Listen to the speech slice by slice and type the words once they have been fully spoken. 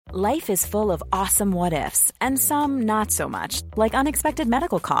Life is full of awesome what-ifs, and some not so much, like unexpected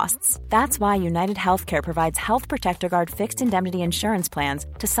medical costs. That's why United Healthcare provides Health Protector Guard fixed indemnity insurance plans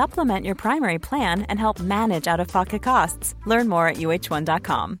to supplement your primary plan and help manage out-of-pocket costs. Learn more at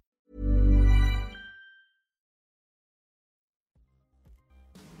uh1.com.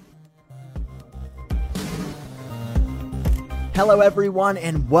 Hello everyone,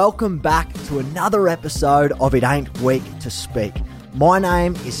 and welcome back to another episode of It Ain't Weak to Speak. My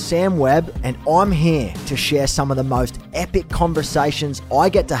name is Sam Webb, and I'm here to share some of the most epic conversations I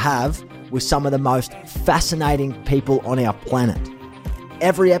get to have with some of the most fascinating people on our planet.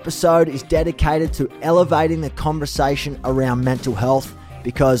 Every episode is dedicated to elevating the conversation around mental health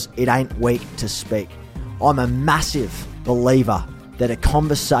because it ain't weak to speak. I'm a massive believer that a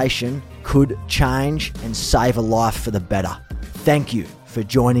conversation could change and save a life for the better. Thank you for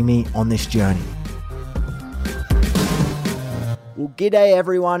joining me on this journey. Well, g'day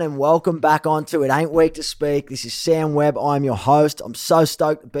everyone, and welcome back onto It Ain't Weak to Speak. This is Sam Webb. I'm your host. I'm so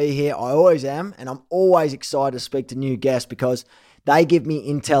stoked to be here. I always am, and I'm always excited to speak to new guests because they give me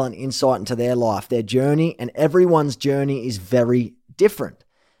intel and insight into their life, their journey, and everyone's journey is very different.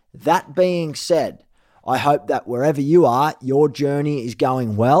 That being said, I hope that wherever you are, your journey is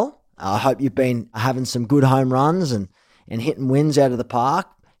going well. I hope you've been having some good home runs and hitting wins out of the park.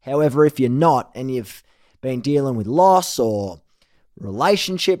 However, if you're not and you've been dealing with loss or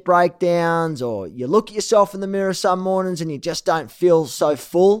relationship breakdowns, or you look at yourself in the mirror some mornings and you just don't feel so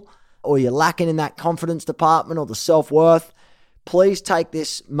full, or you're lacking in that confidence department or the self-worth, please take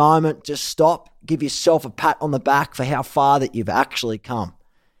this moment, just stop, give yourself a pat on the back for how far that you've actually come.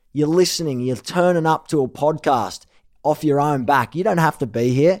 You're listening, you're turning up to a podcast off your own back. You don't have to be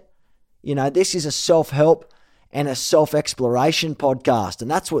here. You know, this is a self-help and a self-exploration podcast,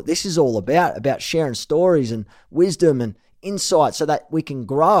 and that's what this is all about sharing stories and wisdom and insight so that we can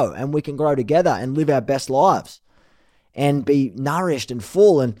grow and we can grow together and live our best lives and be nourished and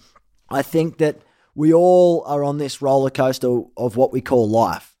full. And I think that we all are on this roller coaster of what we call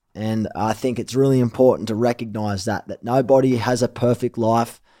life. And I think it's really important to recognize that nobody has a perfect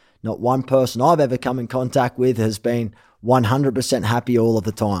life. Not one person I've ever come in contact with has been 100% happy all of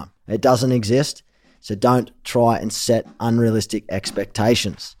the time. It doesn't exist. So don't try and set unrealistic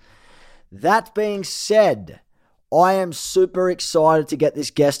expectations. That being said, I am super excited to get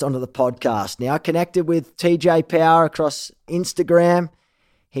this guest onto the podcast. Now, I connected with TJ Power across Instagram.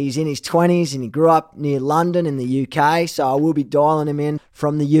 He's in his 20s and he grew up near London in the UK, so I will be dialing him in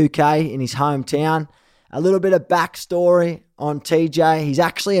from the UK in his hometown. A little bit of backstory on TJ. He's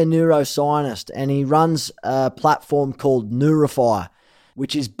actually a neuroscientist and he runs a platform called Neurify,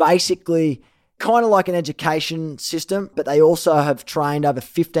 which is basically kind of like an education system, but they also have trained over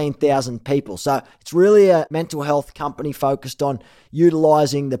 15,000 people. So it's really a mental health company focused on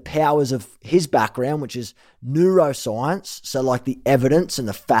utilizing the powers of his background, which is neuroscience. So like the evidence and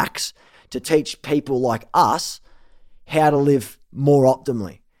the facts to teach people like us how to live more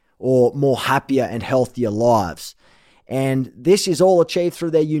optimally or more happier and healthier lives. And this is all achieved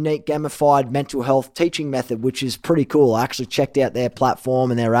through their unique gamified mental health teaching method, which is pretty cool. I actually checked out their platform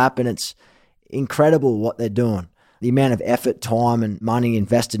and their app, and it's incredible what they're doing. The amount of effort, time, and money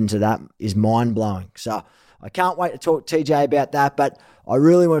invested into that is mind-blowing. So I can't wait to talk to TJ about that, but I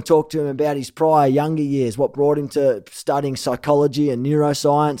really want to talk to him about his prior younger years, what brought him to studying psychology and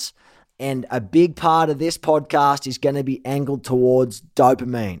neuroscience. And a big part of this podcast is going to be angled towards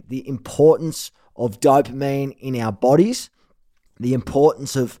dopamine, the importance of dopamine in our bodies, the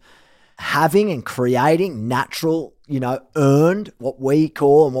importance of having and creating natural, earned, what we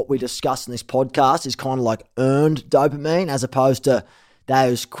call and what we discuss in this podcast is kind of like earned dopamine, as opposed to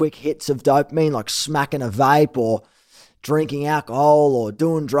those quick hits of dopamine, like smacking a vape or drinking alcohol or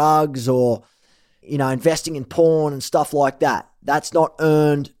doing drugs or, investing in porn and stuff like that. That's not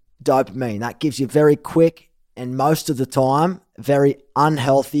earned dopamine. That gives you very quick and most of the time very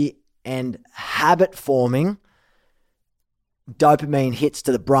unhealthy and habit-forming dopamine hits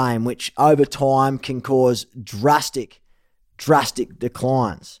to the brain, which over time can cause drastic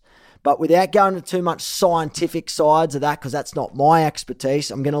declines. But without going into too much scientific sides of that, because that's not my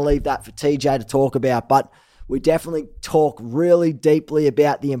expertise, I'm going to leave that for TJ to talk about. But we definitely talk really deeply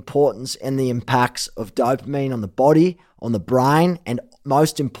about the importance and the impacts of dopamine on the body, on the brain, and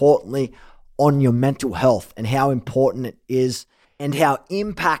most importantly, on your mental health and how important it is and how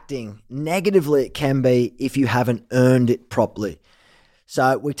impacting negatively it can be if you haven't earned it properly.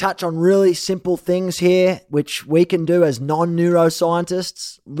 So we touch on really simple things here, which we can do as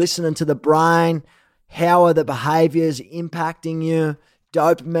non-neuroscientists, listening to the brain, how are the behaviors impacting you,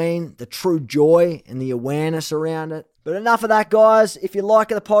 dopamine, the true joy and the awareness around it, But enough of that, guys. If you like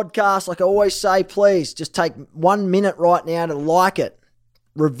the podcast, like I always say, please just take 1 minute right now to like it,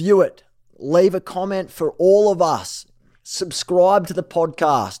 review it, leave a comment for all of us. Subscribe to the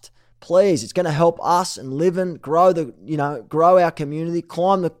podcast. Please, it's going to help us and Livin grow our community,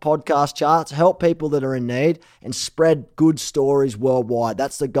 climb the podcast charts, help people that are in need, and spread good stories worldwide.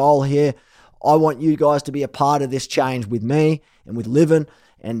 That's the goal here. I want you guys to be a part of this change with me and with Livin,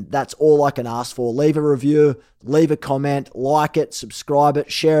 and that's all I can ask for. Leave a review, leave a comment, like it, subscribe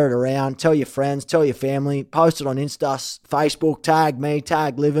it, share it around, tell your friends, tell your family, post it on Insta, Facebook, tag me,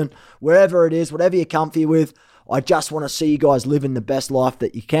 tag Livin, wherever it is, whatever you're comfy with. I just want to see you guys living the best life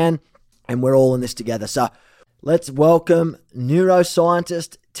that you can. And we're all in this together. So let's welcome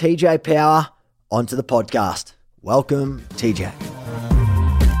neuroscientist TJ Power onto the podcast. Welcome, TJ.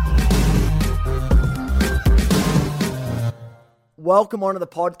 Welcome onto the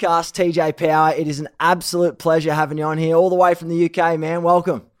podcast, TJ Power. It is an absolute pleasure having you on here all the way from the UK, man.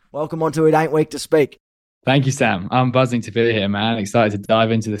 Welcome. Welcome onto It Ain't Weak to Speak. Thank you, Sam. I'm buzzing to be here, man. Excited to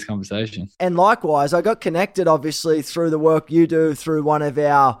dive into this conversation. And likewise, I got connected, obviously, through the work you do, through one of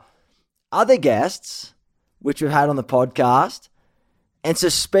our other guests, which we've had on the podcast. And so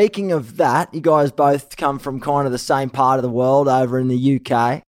speaking of that, you guys both come from kind of the same part of the world over in the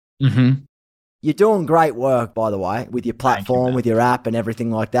UK. Mm-hmm. You're doing great work, by the way, with your platform, with your app and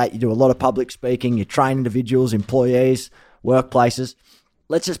everything like that. You do a lot of public speaking. You train individuals, employees, workplaces.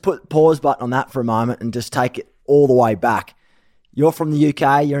 Let's just put pause button on that for a moment and just take it all the way back. You're from the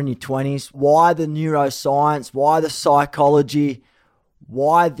UK. You're in your 20s. Why the neuroscience? Why the psychology?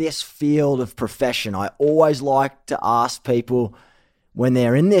 Why this field of profession? I always like to ask people when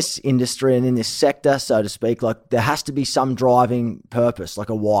they're in this industry and in this sector, so to speak, like there has to be some driving purpose, like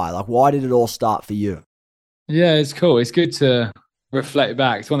a why. Like, why did it all start for you? Yeah, it's cool. It's good to reflect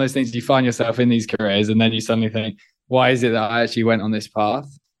back. It's one of those things you find yourself in these careers and then you suddenly think, why is it that I actually went on this path?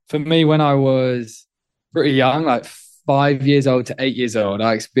 For me, when I was pretty young, like 5 years old to 8 years old,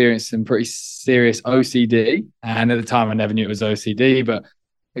 I experienced some pretty serious OCD. And at the time, I never knew it was OCD, but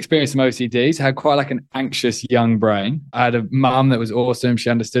experienced some OCD. So I had quite like an anxious young brain. I had a mum that was awesome. She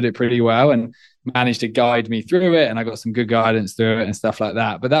understood it pretty well and managed to guide me through it. And I got some good guidance through it and stuff like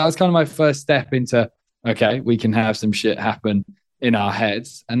that. But that was kind of my first step into, okay, we can have some shit happen in our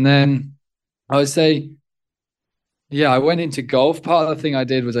heads. And then I would say, yeah, I went into golf. Part of the thing I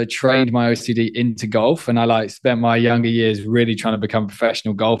did was I trained my OCD into golf, and I spent my younger years really trying to become a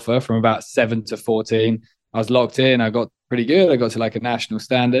professional golfer. From about 7 to 14, I was locked in. I got pretty good. I got to like a national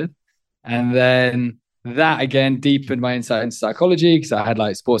standard. And then that again deepened my insight into psychology because I had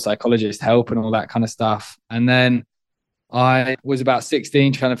like sports psychologist help and all that kind of stuff. And then I was about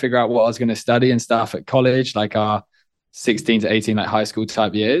 16 trying to figure out what I was going to study and stuff at college, like our 16 to 18, like high school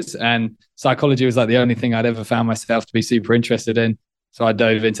type years. And psychology was like the only thing I'd ever found myself to be super interested in. So I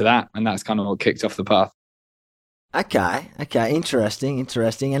dove into that, and that's kind of what kicked off the path. Okay. Interesting. And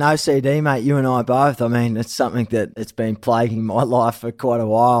OCD, mate, you and I both, I mean, it's something that it's been plaguing my life for quite a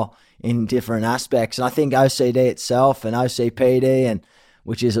while in different aspects. And I think OCD itself and OCPD, and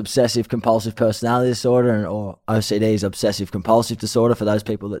which is obsessive compulsive personality disorder, or OCD is obsessive compulsive disorder for those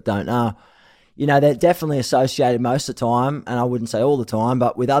people that don't know. You know, they're definitely associated most of the time, and I wouldn't say all the time,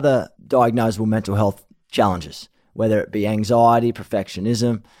 but with other diagnosable mental health challenges, whether it be anxiety,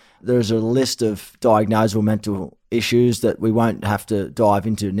 perfectionism. There's a list of diagnosable mental issues that we won't have to dive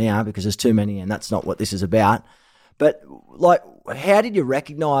into now because there's too many, and that's not what this is about. But like, how did you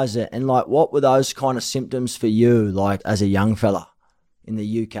recognize it? And like, what were those kind of symptoms for you, like as a young fella in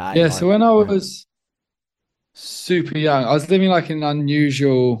the UK? Yeah. So when I was super young, I was living like an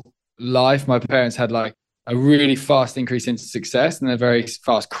unusual life. My parents had like a really fast increase into success and a very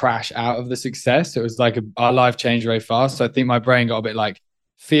fast crash out of the success. So it was like our life changed very fast. So I think my brain got a bit like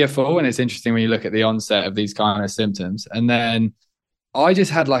fearful. And it's interesting when you look at the onset of these kind of symptoms. And then I just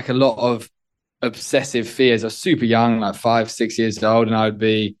had like a lot of obsessive fears. I was super young, like 5, 6 years old. And I would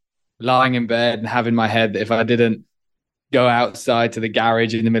be lying in bed and have in my head that if I didn't go outside to the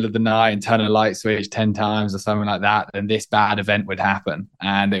garage in the middle of the night and turn a light switch 10 times or something like that, then this bad event would happen.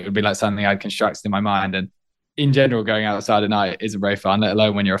 And it would be like something I'd constructed in my mind. And in general, going outside at night isn't very fun, let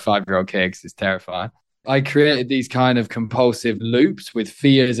alone when you're a 5-year-old kid, because it's terrifying. I created these kind of compulsive loops with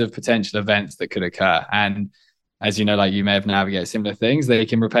fears of potential events that could occur. And as you know, like you may have navigated similar things, they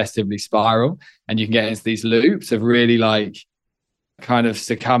can repetitively spiral and you can get into these loops of really like kind of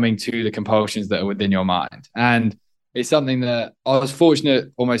succumbing to the compulsions that are within your mind. And it's something that I was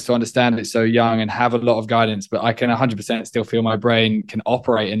fortunate almost to understand it so young and have a lot of guidance, but I can 100% still feel my brain can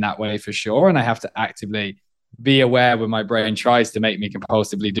operate in that way for sure. And I have to actively be aware when my brain tries to make me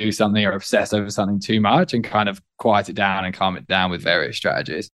compulsively do something or obsess over something too much, and kind of quiet it down and calm it down with various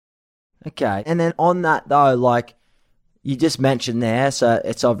strategies. Okay. And then on that though, like you just mentioned there, so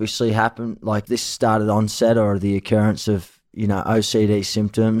it's obviously happened, like this started onset or the occurrence of, OCD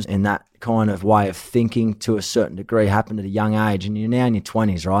symptoms and that kind of way of thinking to a certain degree happened at a young age, and you're now in your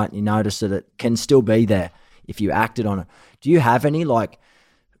 20s, right? And you notice that it can still be there if you acted on it. Do you have any, like,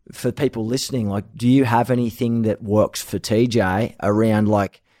 for people listening, like, do you have anything that works for TJ around,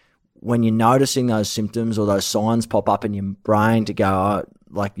 like, when you're noticing those symptoms or those signs pop up in your brain to go, oh,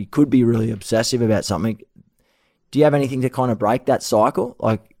 like, you could be really obsessive about something? Do you have anything to kind of break that cycle?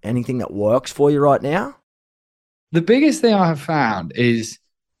 Like, anything that works for you right now? The biggest thing I have found is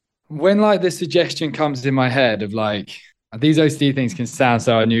when like the suggestion comes in my head of like, these OCD things can sound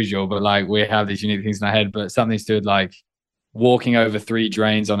so unusual, but like we have these unique things in our head, but something's to like walking over 3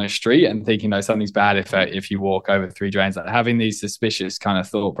 drains on a street and thinking, no, something's bad if you walk over 3 drains, like having these suspicious kind of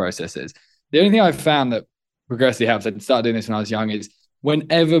thought processes. The only thing I've found that progressively helps, I started doing this when I was young, is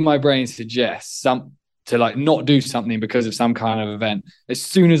whenever my brain suggests to like not do something because of some kind of event, as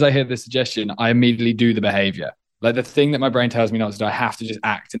soon as I hear the suggestion, I immediately do the behavior. Like the thing that my brain tells me not to do, I have to just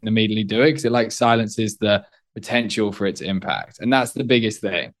act and immediately do it, because it like silences the potential for its impact. And that's the biggest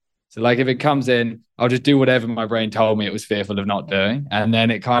thing. So like if it comes in, I'll just do whatever my brain told me it was fearful of not doing. And then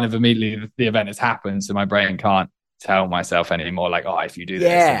it kind of immediately, the event has happened. So my brain can't tell myself anymore, like, oh, if you do this,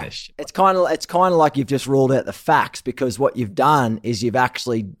 then this shit. It's kind of like you've just ruled out the facts, because what you've done is you've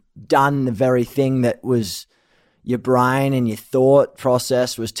actually done the very thing that was your brain and your thought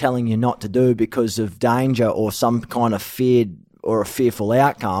process was telling you not to do because of danger or some kind of feared or a fearful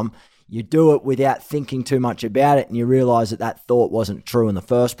outcome. You do it without thinking too much about it, and you realize that thought wasn't true in the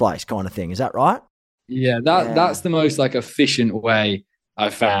first place, kind of thing. Is that right? Yeah, that's the most like efficient way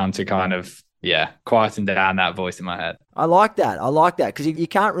I've found to kind of, quieten down that voice in my head. I like that because you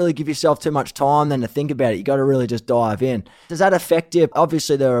can't really give yourself too much time then to think about it. You got to really just dive in. Does that affect you?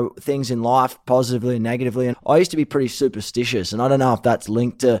 Obviously, there are things in life positively and negatively, and I used to be pretty superstitious, and I don't know if that's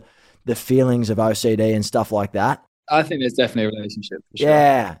linked to the feelings of OCD and stuff like that. I think there's definitely a relationship for sure.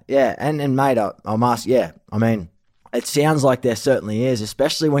 Yeah. And mate, I must, I mean, it sounds like there certainly is,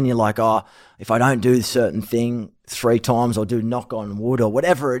 especially when you're like, oh, if I don't do a certain thing 3 times or do knock on wood or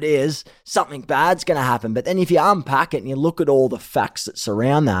whatever it is, something bad's going to happen. But then if you unpack it and you look at all the facts that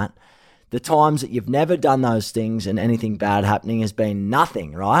surround that, the times that you've never done those things and anything bad happening has been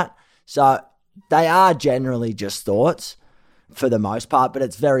nothing, right? So they are generally just thoughts for the most part, but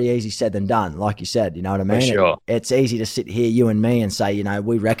it's very easy said than done. Like you said, you know what I mean? For sure. It's easy to sit here, you and me, and say,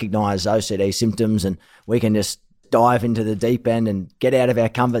 we recognize OCD symptoms and we can just dive into the deep end and get out of our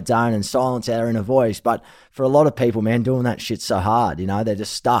comfort zone and silence our inner voice. But for a lot of people, man, doing that shit's so hard, they're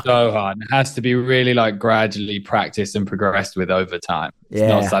just stuck. So hard. It has to be really like gradually practiced and progressed with over time. It's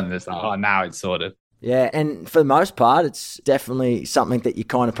not something that's like, oh, now it's sorted. Yeah, and for the most part, it's definitely something that you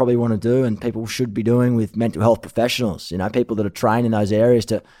kind of probably want to do and people should be doing with mental health professionals, people that are trained in those areas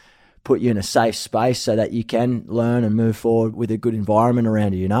to put you in a safe space so that you can learn and move forward with a good environment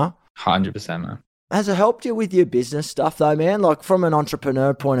around you, 100%, man. Has it helped you with your business stuff though, man? Like from an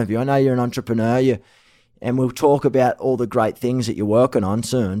entrepreneur point of view, I know you're an entrepreneur, and we'll talk about all the great things that you're working on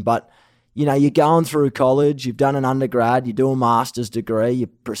soon, but you're going through college, you've done an undergrad, you do a master's degree, you're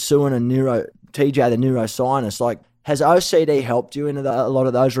pursuing TJ, the neuroscientist. Like, has OCD helped you in a lot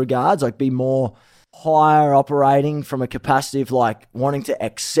of those regards? Like be more higher operating from a capacity of like wanting to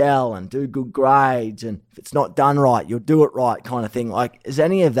excel and do good grades, and if it's not done right, you'll do it right kind of thing. Like, is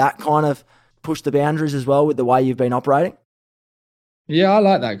any of that kind of push the boundaries as well with the way you've been operating? Yeah, I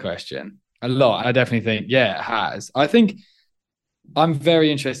like that question a lot. I definitely think, it has. I think I'm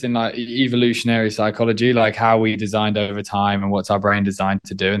very interested in like evolutionary psychology, like how we designed over time and what's our brain designed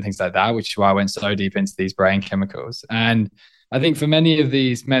to do and things like that, which is why I went so deep into these brain chemicals. And I think for many of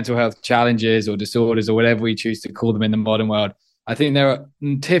these mental health challenges or disorders or whatever we choose to call them in the modern world, I think they're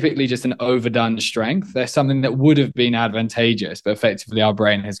typically just an overdone strength. They're something that would have been advantageous, but effectively our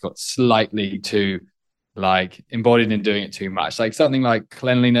brain has got slightly too like embodied in doing it too much. Like something like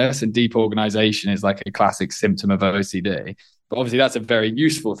cleanliness and deep organization is like a classic symptom of OCD. But obviously that's a very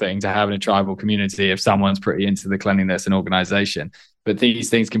useful thing to have in a tribal community if someone's pretty into the cleanliness and organization. But these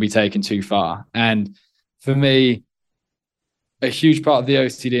things can be taken too far. And for me, a huge part of the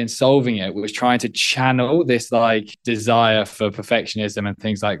OCD and solving it was trying to channel this like desire for perfectionism and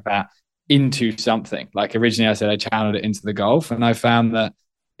things like that into something. Like originally I said, I channeled it into the golf, and I found that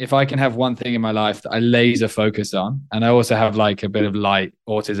if I can have one thing in my life that I laser focus on, and I also have like a bit of light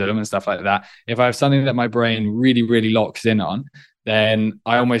autism and stuff like that, if I have something that my brain really, really locks in on, then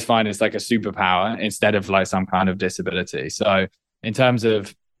I almost find it's like a superpower instead of like some kind of disability. So in terms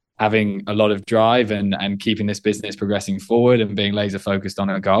of having a lot of drive and keeping this business progressing forward and being laser focused on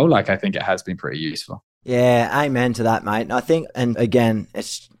a goal, like I think it has been pretty useful. Yeah, amen to that, mate. And I think, and again,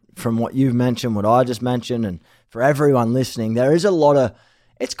 it's from what you've mentioned, what I just mentioned, and for everyone listening, there is a lot of,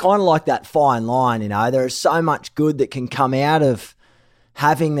 it's kind of like that fine line, you know, there is so much good that can come out of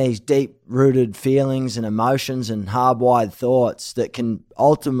having these deep-rooted feelings and emotions and hardwired thoughts that can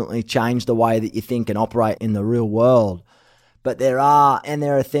ultimately change the way that you think and operate in the real world. But there are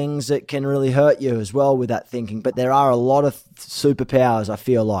things that can really hurt you as well with that thinking. But there are a lot of superpowers, I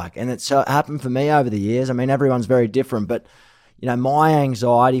feel like. And it's happened for me over the years. I mean, everyone's very different. But, you know, my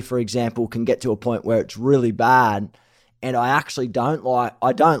anxiety, for example, can get to a point where it's really bad. And I actually don't like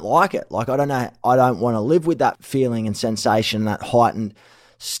it. Like, I don't want to live with that feeling and sensation, that heightened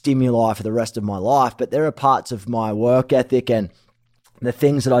stimuli for the rest of my life. But there are parts of my work ethic and the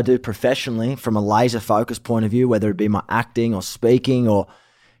things that I do professionally from a laser focus point of view, whether it be my acting or speaking or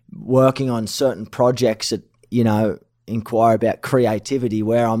working on certain projects that, you know, inquire about creativity,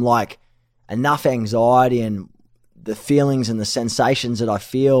 where I'm like, enough anxiety and the feelings and the sensations that I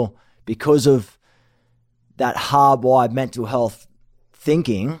feel because of that hardwired mental health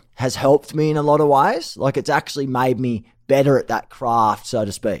thinking has helped me in a lot of ways. Like, it's actually made me better at that craft, so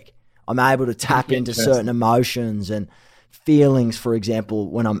to speak. I'm able to tap into certain emotions and feelings, for example,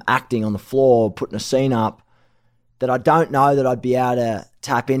 when I'm acting on the floor, putting a scene up, that I don't know that I'd be able to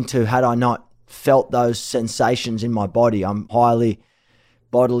tap into had I not felt those sensations in my body. I'm highly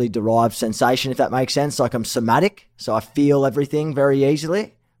bodily derived sensation, if that makes sense. Like, I'm somatic, so I feel everything very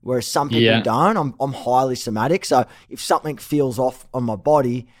easily, whereas some people don't. I'm highly somatic, so if something feels off on my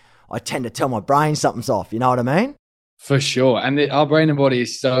body, I tend to tell my brain something's off. You know what I mean? For sure. And our brain and body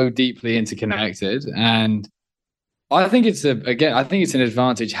is so deeply interconnected. And I think it's an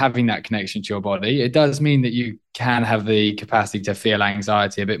advantage having that connection to your body. It does mean that you can have the capacity to feel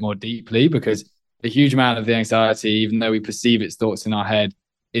anxiety a bit more deeply, because a huge amount of the anxiety, even though we perceive its thoughts in our head,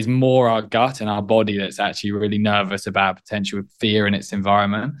 is more our gut and our body that's actually really nervous about potential fear in its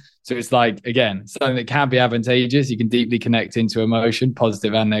environment. So it's like, again, something that can be advantageous. You can deeply connect into emotion,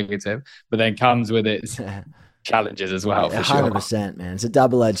 positive and negative, but then comes with its challenges as well, for sure. 100%, man. It's a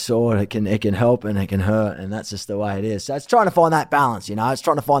double-edged sword. It can help and it can hurt, and that's just the way it is. So it's trying to find that balance, you know. It's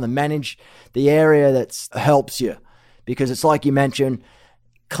trying to manage the area that helps you, because it's like you mentioned,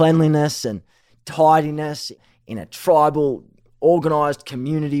 cleanliness and tidiness in a tribal, organized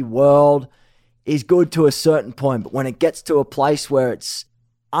community world is good to a certain point, but when it gets to a place where it's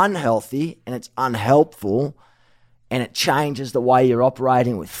unhealthy and it's unhelpful, and it changes the way you're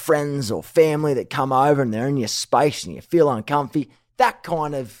operating with friends or family that come over and they're in your space and you feel uncomfy, that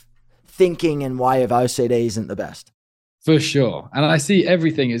kind of thinking and way of OCD isn't the best. For sure. And I see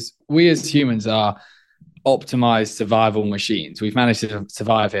everything as, we as humans are optimized survival machines. We've managed to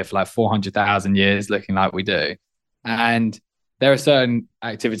survive here for like 400,000 years looking like we do. And there are certain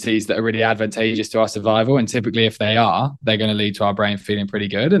activities that are really advantageous to our survival. And typically, if they are, they're going to lead to our brain feeling pretty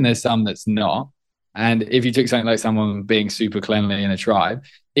good. And there's some that's not. And if you took something like someone being super cleanly in a tribe,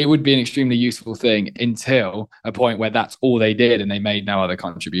 it would be an extremely useful thing until a point where that's all they did and they made no other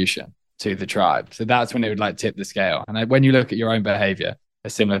contribution to the tribe. So that's when it would like tip the scale. And when you look at your own behavior,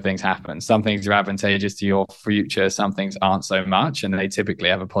 similar things happen. Some things are advantageous to your future, some things aren't so much, and they typically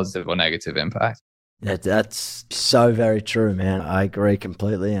have a positive or negative impact. That's so very true, man. I agree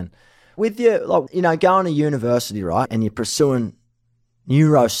completely. And with you, like, you know, going to university, right, and you're pursuing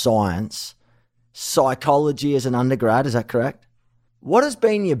neuroscience, psychology as an undergrad, is that correct? What has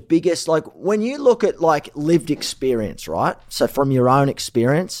been your biggest, like, when you look at like lived experience, right? So from your own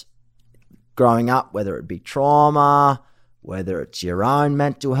experience growing up, whether it be trauma, whether it's your own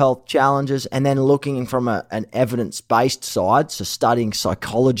mental health challenges, and then looking from an evidence-based side, so studying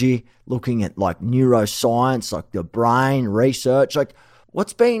psychology, looking at like neuroscience, like the brain, research, like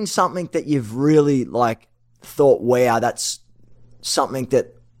what's been something that you've really like thought, wow, that's something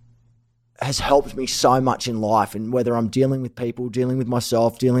that has helped me so much in life, and whether I'm dealing with people, dealing with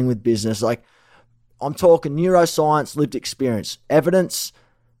myself, dealing with business, like I'm talking neuroscience, lived experience, evidence,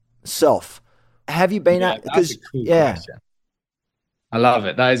 self. Have you been at, because question. I love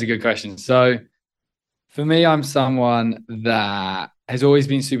it. That is a good question. So for me, I'm someone that has always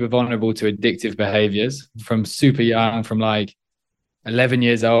been super vulnerable to addictive behaviors from super young, from like 11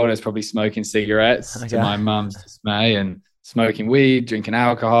 years old. I was probably smoking cigarettes to my mum's dismay, and smoking weed, drinking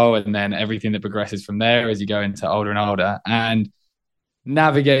alcohol, and then everything that progresses from there as you go into older and older. And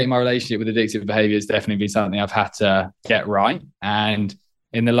navigating my relationship with addictive behavior has definitely been something I've had to get right. And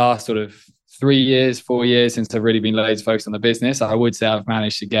in the last sort of 3 years, 4 years since I've really been laser focused on the business, I would say I've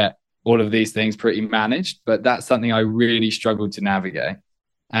managed to get all of these things pretty managed, but that's something I really struggled to navigate.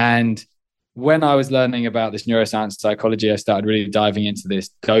 And when I was learning about this neuroscience psychology, I started really diving into this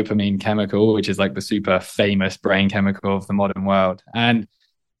dopamine chemical, which is like the super famous brain chemical of the modern world. And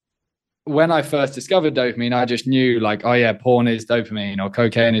when I first discovered dopamine, I just knew like, oh yeah, porn is dopamine, or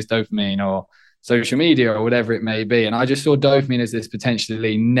cocaine is dopamine, or social media, or whatever it may be. And I just saw dopamine as this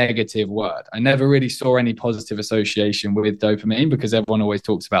potentially negative word. I never really saw any positive association with dopamine because everyone always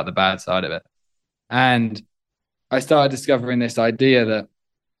talks about the bad side of it. And I started discovering this idea that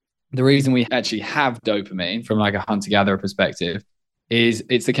the reason we actually have dopamine from like a hunter-gatherer perspective is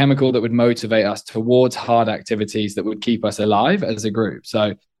it's the chemical that would motivate us towards hard activities that would keep us alive as a group.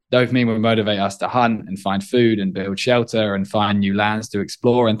 So dopamine would motivate us to hunt and find food and build shelter and find new lands to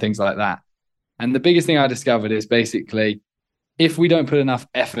explore and things like that. And the biggest thing I discovered is basically, if we don't put enough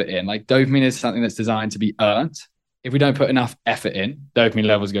effort in, like dopamine is something that's designed to be earned. If we don't put enough effort in, dopamine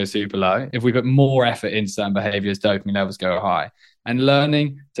levels go super low. If we put more effort in certain behaviors, dopamine levels go high. And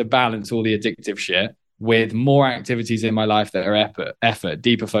learning to balance all the addictive shit with more activities in my life that are effort,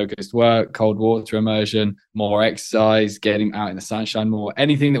 deeper focused work, cold water immersion, more exercise, getting out in the sunshine more,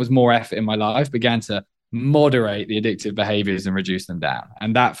 anything that was more effort in my life began to moderate the addictive behaviors and reduce them down.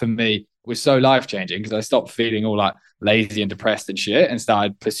 And that for me was so life-changing because I stopped feeling all like lazy and depressed and shit and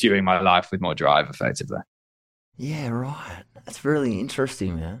started pursuing my life with more drive effectively. Yeah, right. That's really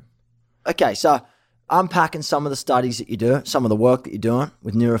interesting, man. Okay, so unpacking some of the studies that you do, some of the work that you're doing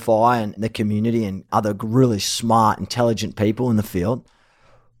with Neurify and the community and other really smart, intelligent people in the field.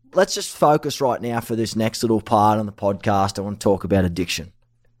 Let's just focus right now for this next little part on the podcast. I want to talk about addiction.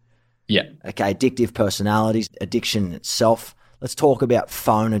 Yeah. Okay, addictive personalities, addiction itself. Let's talk about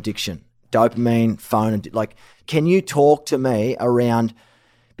phone addiction, dopamine, phone. Like, can you talk to me around,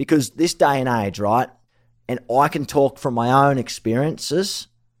 because this day and age, right? And I can talk from my own experiences.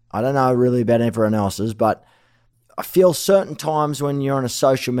 I don't know really about everyone else's, but I feel certain times when you're on a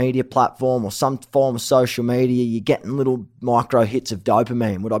social media platform or some form of social media, you're getting little micro hits of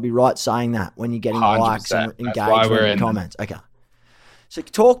dopamine. Would I be right saying that when you're getting 100%. likes and engagement and comments? Okay. So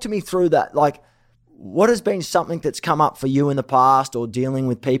talk to me through that. Like, what has been something that's come up for you in the past, or dealing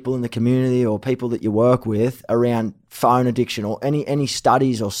with people in the community or people that you work with around phone addiction, or any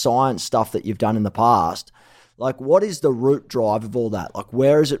studies or science stuff that you've done in the past? Like, what is the root drive of all that? Like,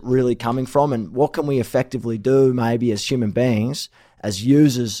 where is it really coming from, and what can we effectively do maybe as human beings, as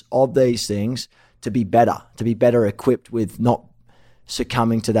users of these things, to be better equipped with not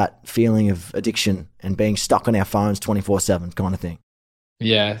succumbing to that feeling of addiction and being stuck on our phones 24/7 kind of thing?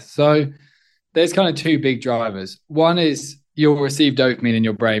 Yeah. So there's kind of two big drivers. One is you'll receive dopamine in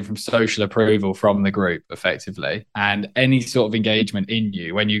your brain from social approval from the group effectively, and any sort of engagement in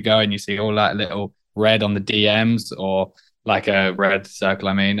you. When you go and you see all that little red on the DMs, or like a red circle,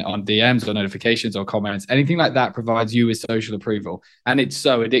 on DMs or notifications or comments, anything like that provides you with social approval. And it's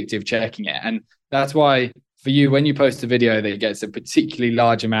so addictive checking it. And that's why for you, when you post a video that gets a particularly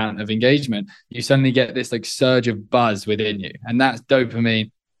large amount of engagement, you suddenly get this like surge of buzz within you. And that's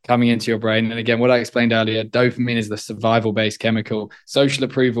dopamine coming into your brain. And again, what I explained earlier, dopamine is the survival-based chemical. Social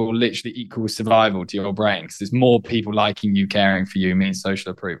approval literally equals survival to your brain, because there's more people liking you, caring for you means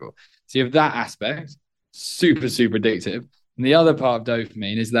social approval. So you have that aspect, super, super addictive. And the other part of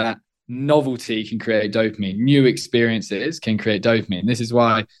dopamine is that novelty can create dopamine. New experiences can create dopamine. This is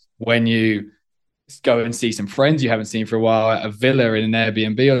why when you go and see some friends you haven't seen for a while at a villa in an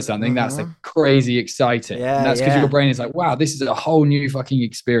Airbnb or something, that's like crazy exciting. Yeah, and that's because your brain is like, wow, this is a whole new fucking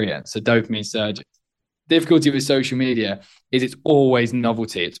experience. So dopamine surge. Difficulty with social media is it's always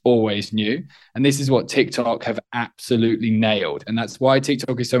novelty. It's always new. And this is what TikTok have absolutely nailed. And that's why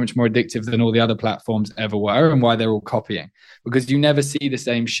TikTok is so much more addictive than all the other platforms ever were, and why they're all copying, because you never see the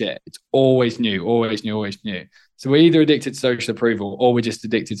same shit. It's always new, always new, always new. So we're either addicted to social approval, or we're just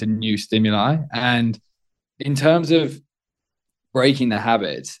addicted to new stimuli. And in terms of breaking the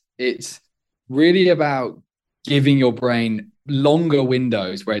habits, it's really about giving your brain longer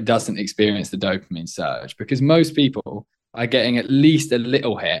windows where it doesn't experience the dopamine surge, because most people are getting at least a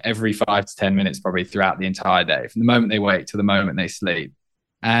little hit every 5 to 10 minutes, probably throughout the entire day, from the moment they wake to the moment they sleep.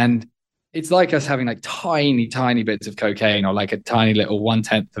 And it's like us having like tiny, tiny bits of cocaine, or like a tiny little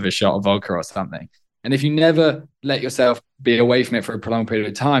 1/10 of a shot of vodka or something. And if you never let yourself be away from it for a prolonged period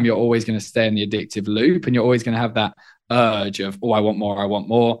of time, you're always going to stay in the addictive loop, and you're always going to have that urge of, oh, I want more, I want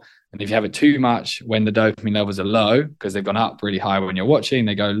more. And if you have it too much when the dopamine levels are low, because they've gone up really high when you're watching,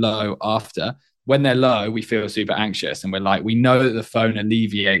 they go low after. When they're low, we feel super anxious, and we know that the phone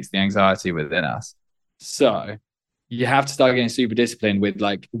alleviates the anxiety within us. So you have to start getting super disciplined with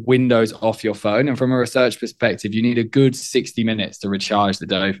like windows off your phone. And from a research perspective, you need a good 60 minutes to recharge the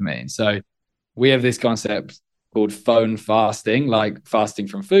dopamine. So we have this concept called phone fasting, like fasting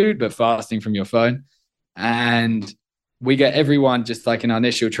from food, but fasting from your phone. And we get everyone just like in our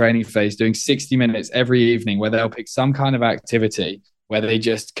initial training phase doing 60 minutes every evening where they'll pick some kind of activity where they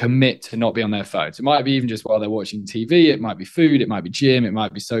just commit to not be on their phones. It might be even just while they're watching TV. It might be food. It might be gym. It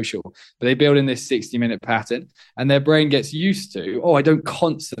might be social. But they build in this 60-minute pattern and their brain gets used to, oh, I don't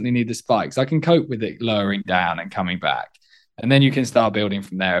constantly need the spikes. I can cope with it lowering down and coming back. And then you can start building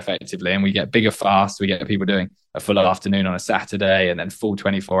from there effectively. And we get bigger fasts. We get people doing a full afternoon on a Saturday and then full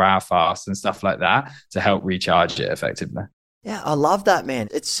 24-hour fast and stuff like that to help recharge it effectively. Yeah, I love that, man.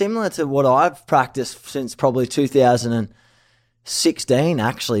 It's similar to what I've practiced since probably 2016,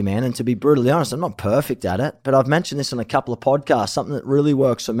 actually, man. And to be brutally honest, I'm not perfect at it, but I've mentioned this on a couple of podcasts. Something that really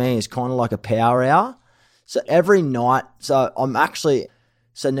works for me is kind of like a power hour. So every night,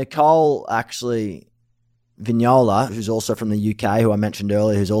 Nicole actually, Vignola, who's also from the UK, who I mentioned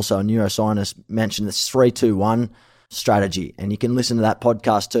earlier, who's also a neuroscientist, mentioned this 3-2-1 strategy. And you can listen to that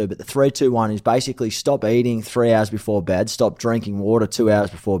podcast too. But the 3-2-1 is basically stop eating 3 hours before bed, stop drinking water 2 hours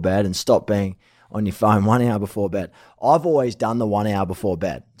before bed, and stop being on your phone 1 hour before bed. I've always done the 1 hour before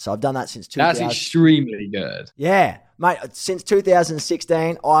bed. So I've done that since 2000. That's extremely good. Yeah, mate, since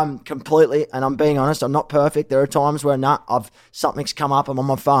 2016, I'm completely, and I'm being honest, I'm not perfect. There are times where something's come up, I'm on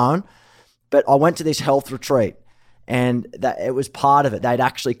my phone. But I went to this health retreat and that it was part of it. They'd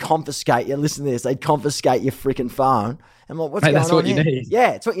actually confiscate you. Listen to this. They'd confiscate your freaking phone. I'm like, what's going on here? That's what you need.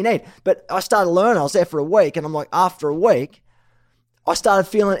 Yeah, it's what you need. But I started learning. I was there for a week and I'm like, after a week, I started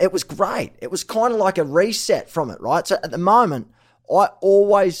feeling it was great. It was kind of like a reset from it, right? So at the moment, I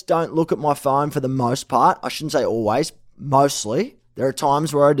always don't look at my phone for the most part. I shouldn't say always, mostly. There are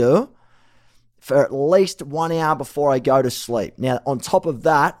times where I do for at least 1 hour before I go to sleep. Now, on top of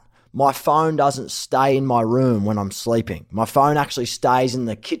that, my phone doesn't stay in my room when I'm sleeping. My phone actually stays in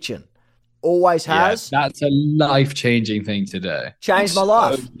the kitchen. Always has. Yeah, that's a life-changing thing to do. Changed my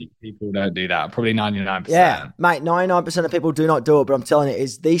life. So many people don't do that. Probably 99%. Yeah, mate, 99% of people do not do it, but I'm telling you,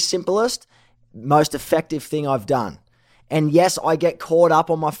 it's the simplest, most effective thing I've done. And yes, I get caught up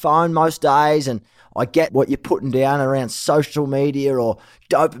on my phone most days, and I get what you're putting down around social media or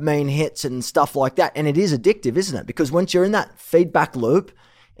dopamine hits and stuff like that. And it is addictive, isn't it? Because once you're in that feedback loop,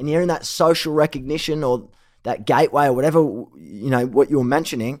 and you're in that social recognition or that gateway or whatever, what you were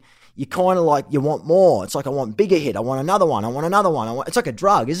mentioning, you kind of like, you want more. It's like, I want bigger hit. I want another one. It's like a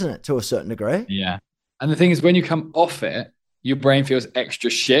drug, isn't it? To a certain degree. Yeah. And the thing is, when you come off it, your brain feels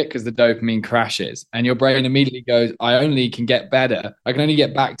extra shit because the dopamine crashes and your brain immediately goes, I only can get better. I can only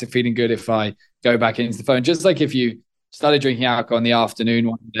get back to feeling good if I go back into the phone. Just like if you started drinking alcohol in the afternoon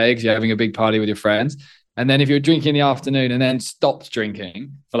one day because you're having a big party with your friends. And then if you're drinking in the afternoon and then stopped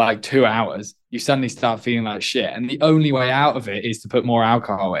drinking for like 2 hours, you suddenly start feeling like shit. And the only way out of it is to put more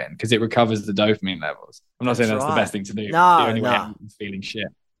alcohol in because it recovers the dopamine levels. I'm not saying that's the best thing to do. No, the only way out is feeling shit.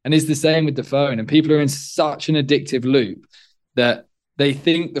 And it's the same with the phone. And people are in such an addictive loop that they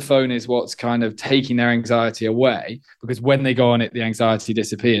think the phone is what's kind of taking their anxiety away because when they go on it, the anxiety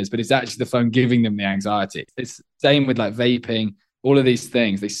disappears. But it's actually the phone giving them the anxiety. It's the same with like vaping, all of these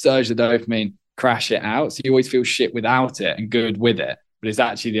things. They surge the dopamine, crash it out. So you always feel shit without it and good with it. But it's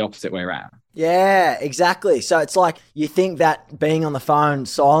actually the opposite way around. Yeah, exactly. So it's like you think that being on the phone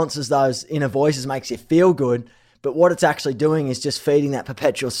silences those inner voices, makes you feel good. But what it's actually doing is just feeding that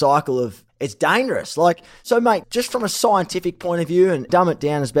perpetual cycle of it's dangerous. Like, so mate, just from a scientific point of view and dumb it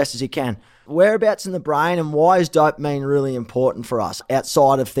down as best as you can, whereabouts in the brain and why is dopamine really important for us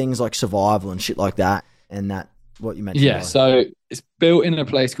outside of things like survival and shit like that and that, what you mentioned? Yeah, so it's built in a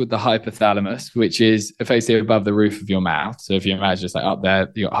place called the hypothalamus, which is effectively above the roof of your mouth. So if you imagine it's like up there,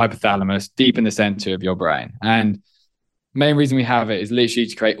 your hypothalamus, deep in the center of your brain. And main reason we have it is literally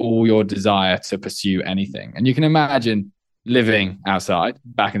to create all your desire to pursue anything. And you can imagine living outside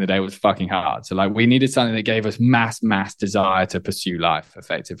back in the day was fucking hard. So like we needed something that gave us mass desire to pursue life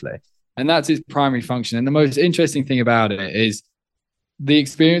effectively. And that's its primary function. And the most interesting thing about it is the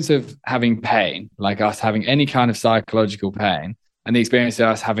experience of having pain, like us having any kind of psychological pain, and the experience of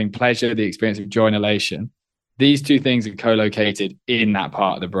us having pleasure, the experience of joy and elation, these two things are co-located in that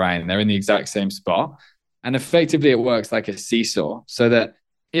part of the brain. They're in the exact same spot. And effectively, it works like a seesaw, so that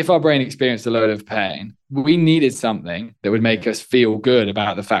if our brain experienced a load of pain, we needed something that would make us feel good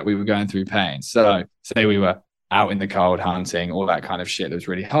about the fact we were going through pain. So say we were out in the cold hunting, all that kind of shit that was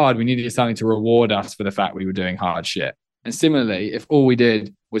really hard. We needed something to reward us for the fact we were doing hard shit. And similarly, if all we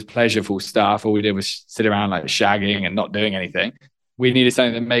did was pleasureful stuff, all we did was sit around like shagging and not doing anything, we needed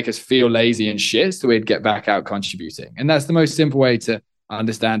something that make us feel lazy and shit so we'd get back out contributing. And that's the most simple way to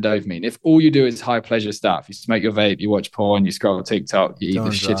understand dopamine. If all you do is high pleasure stuff, you smoke your vape, you watch porn, you scroll TikTok, you eat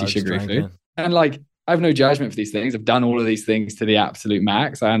this shitty sugary food. And like, I have no judgment for these things. I've done all of these things to the absolute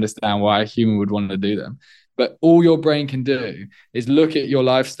max. I understand why a human would want to do them. But all your brain can do is look at your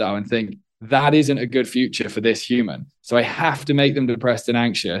lifestyle and think, that isn't a good future for this human. So I have to make them depressed and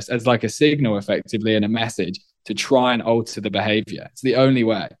anxious as like a signal effectively and a message to try and alter the behavior. It's the only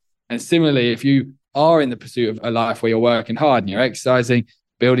way. And similarly, if you are in the pursuit of a life where you're working hard and you're exercising,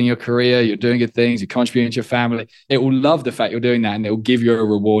 building your career, you're doing good things, you're contributing to your family, it will love the fact you're doing that and it will give you a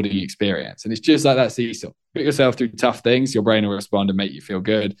rewarding experience. And it's just like that seesaw. Put yourself through tough things, your brain will respond and make you feel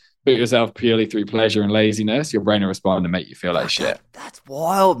good. Put yourself purely through pleasure and laziness, your brain will respond and make you feel like shit. That's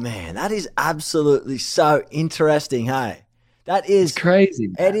wild, man. That is absolutely so interesting, hey? That is it's crazy.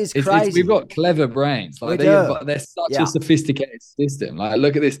 Man. It is crazy. We've got clever brains. Like they're such a sophisticated system. Like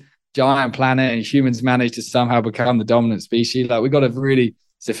look at this giant planet and humans managed to somehow become the dominant species. Like we've got a really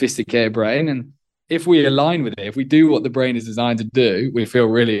sophisticated brain. And if we align with it, if we do what the brain is designed to do, we feel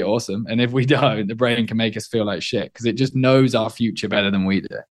really awesome. And if we don't, the brain can make us feel like shit because it just knows our future better than we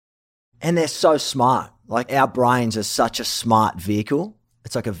do. And they're so smart. Like our brains are such a smart vehicle.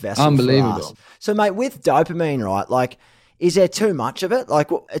 It's like a vessel. Unbelievable. For us. So mate, with dopamine, right? Like, is there too much of it? Like,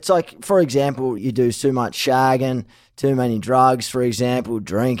 it's like, for example, you do too much shagging, too many drugs, for example,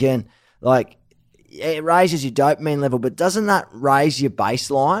 drinking. Like, it raises your dopamine level, but doesn't that raise your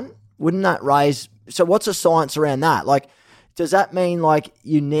baseline? Wouldn't that raise? So what's the science around that? Like, does that mean like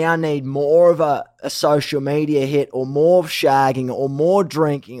you now need more of a social media hit or more of shagging or more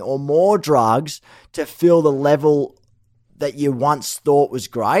drinking or more drugs to feel the level that you once thought was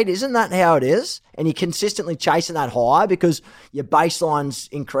great? Isn't that how it is? And you're consistently chasing that high because your baseline's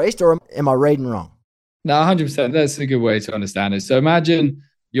increased, or am I reading wrong? No, 100%. That's a good way to understand it. So imagine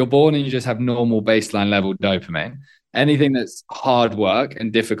you're born and you just have normal baseline level dopamine. Anything that's hard work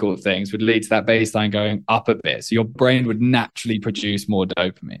and difficult things would lead to that baseline going up a bit. So your brain would naturally produce more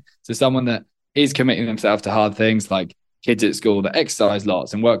dopamine. So someone that is committing themselves to hard things like kids at school that exercise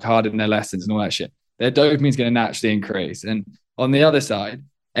lots and work hard in their lessons and all that shit, their dopamine is going to naturally increase. And on the other side,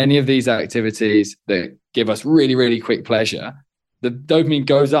 any of these activities that give us really, really quick pleasure, the dopamine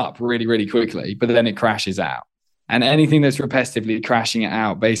goes up really, really quickly, but then it crashes out. And anything that's repetitively crashing it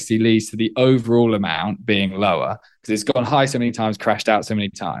out basically leads to the overall amount being lower because it's gone high so many times, crashed out so many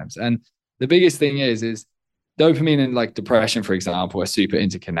times. And the biggest thing is dopamine and like depression, for example, are super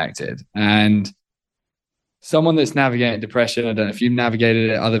interconnected. And someone that's navigating depression, I don't know if you've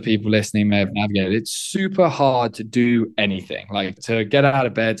navigated it, other people listening may have navigated it. It's super hard to do anything, like to get out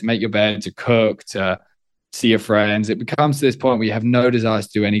of bed, to make your bed, to cook, to see your friends. It becomes to this point where you have no desire to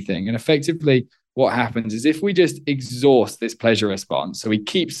do anything. And effectively, what happens is if we just exhaust this pleasure response, so we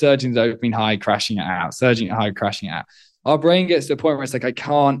keep surging the dopamine high, crashing it out, surging it high, crashing it out, our brain gets to the point where it's like, I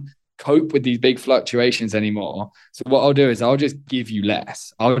can't cope with these big fluctuations anymore. So what I'll do is I'll just give you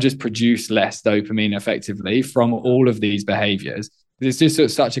less. I'll just produce less dopamine effectively from all of these behaviors. It's just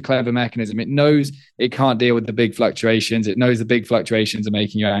such a clever mechanism. It knows it can't deal with the big fluctuations. It knows the big fluctuations are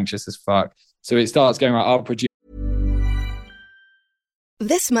making you anxious as fuck. So it starts going, right, I'll produce.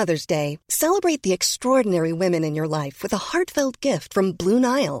 This Mother's Day, celebrate the extraordinary women in your life with a heartfelt gift from Blue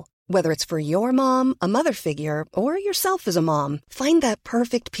Nile. Whether it's for your mom, a mother figure, or yourself as a mom, find that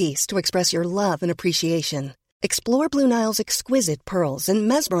perfect piece to express your love and appreciation. Explore Blue Nile's exquisite pearls and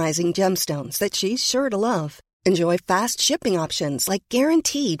mesmerizing gemstones that she's sure to love. Enjoy fast shipping options like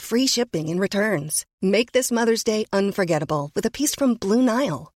guaranteed free shipping and returns. Make this Mother's Day unforgettable with a piece from Blue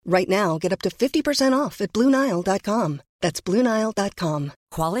Nile. Right now, get up to 50% off at BlueNile.com. That's BlueNile.com.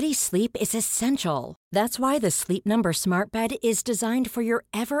 Quality sleep is essential. That's why the Sleep Number Smart Bed is designed for your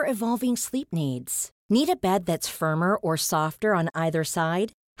ever-evolving sleep needs. Need a bed that's firmer or softer on either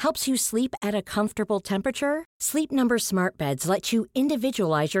side? Helps you sleep at a comfortable temperature? Sleep Number Smart Beds let you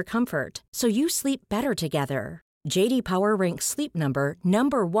individualize your comfort, so you sleep better together. J.D. Power ranks Sleep Number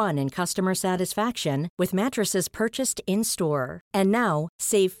number 1 in customer satisfaction with mattresses purchased in-store. And now,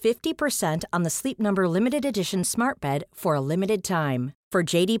 save 50% on the Sleep Number Limited Edition Smart Bed for a limited time. For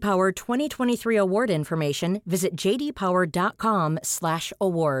J.D. Power 2023 award information, visit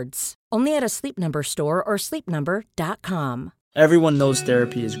jdpower.com/awards. Only at a Sleep Number store or sleepnumber.com. Everyone knows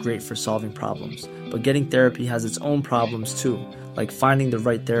therapy is great for solving problems, but getting therapy has its own problems too, like finding the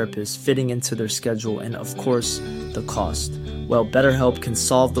right therapist, fitting into their schedule, and of course, the cost. Well, BetterHelp can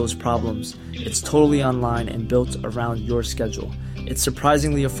solve those problems. It's totally online and built around your schedule. It's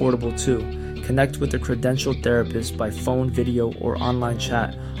surprisingly affordable too. Connect with a credentialed therapist by phone, video, or online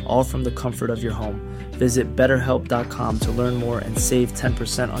chat, all from the comfort of your home. Visit BetterHelp.com to learn more and save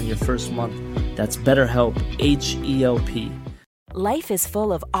 10% on your first month. That's BetterHelp, H-E-L-P. Life is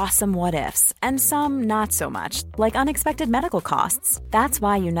full of awesome what-ifs, and some not so much, like unexpected medical costs. That's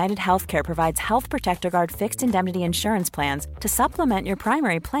why United Healthcare provides Health Protector Guard fixed indemnity insurance plans to supplement your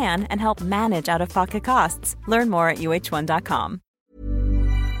primary plan and help manage out-of-pocket costs. Learn more at uh1.com.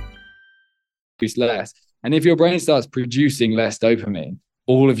 Less. And if your brain starts producing less dopamine,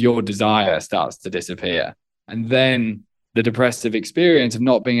 all of your desire starts to disappear. And then the depressive experience of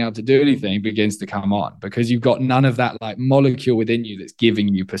not being able to do anything begins to come on because you've got none of that like molecule within you that's giving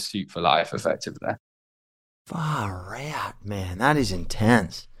you pursuit for life effectively. Far out, man. That is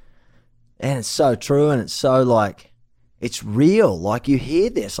intense. And it's so true, and it's so like, it's real. Like you hear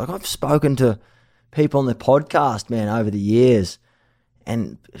this. Like I've spoken to people on the podcast, man, over the years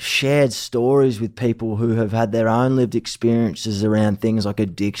and shared stories with people who have had their own lived experiences around things like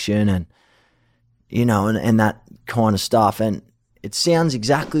addiction and, you know, and that kind of stuff. And it sounds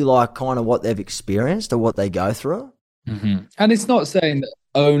exactly like kind of what they've experienced or what they go through. Mm-hmm. And it's not saying that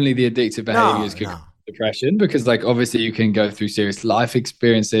only the addictive behaviors could cause depression, because like obviously you can go through serious life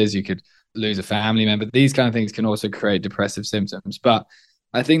experiences, you could lose a family member. These kind of things can also create depressive symptoms. But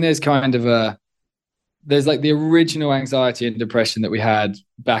I think there's kind of there's like the original anxiety and depression that we had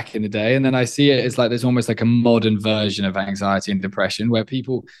back in the day. And then I see it as like there's almost like a modern version of anxiety and depression where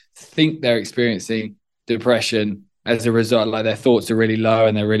people think they're experiencing depression as a result, like their thoughts are really low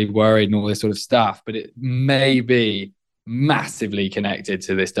and they're really worried and all this sort of stuff. But it may be massively connected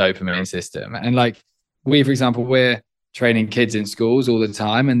to this dopamine system. And like we, for example, we're training kids in schools all the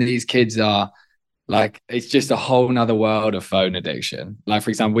time. And these kids are like, it's just a whole nother world of phone addiction. Like, for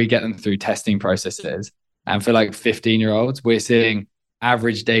example, we get them through testing processes. And for like 15-year-olds, we're seeing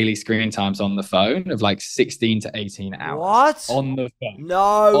average daily screen times on the phone of like 16 to 18 hours. What? On the phone.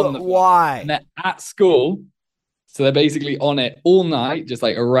 No way. And they're at school. So they're basically on it all night, just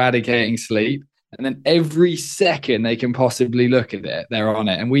like eradicating sleep. And then every second they can possibly look at it, they're on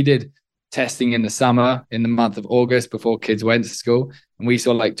it. And we did testing in the summer, in the month of August, before kids went to school. And we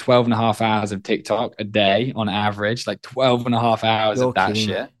saw like 12 and a half hours of TikTok a day on average, like 12 and a half hours of that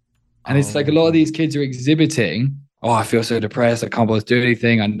shit. And it's like a lot of these kids are exhibiting, oh, I feel so depressed. I can't bother to do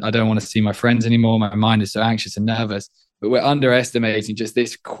anything. I don't want to see my friends anymore. My mind is so anxious and nervous. But we're underestimating just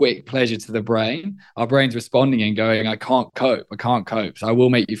this quick pleasure to the brain. Our brain's responding and going, I can't cope. So I will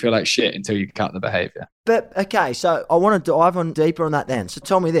make you feel like shit until you cut the behavior. But, okay, so I want to dive on deeper on that then. So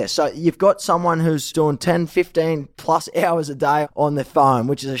tell me this. So you've got someone who's doing 10, 15 plus hours a day on their phone,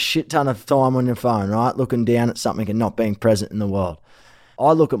 which is a shit ton of time on your phone, right? Looking down at something and not being present in the world.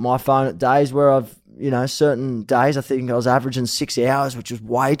 I look at my phone at days where certain days I think I was averaging 6 hours, which was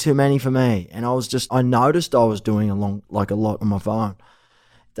way too many for me. And I noticed I was doing a lot on my phone.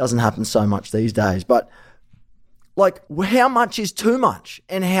 It doesn't happen so much these days, but like how much is too much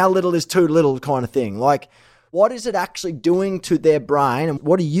and how little is too little kind of thing? Like what is it actually doing to their brain? And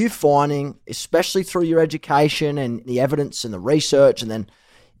what are you finding, especially through your education and the evidence and the research and then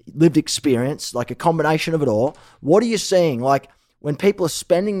lived experience, like a combination of it all? What are you seeing? Like, when people are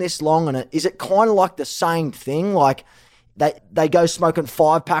spending this long on it, is it kind of like the same thing? Like they go smoking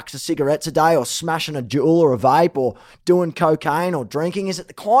 5 packs of cigarettes a day or smashing a Juul or a vape or doing cocaine or drinking? Is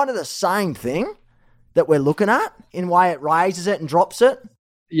it kind of the same thing that we're looking at in way it raises it and drops it?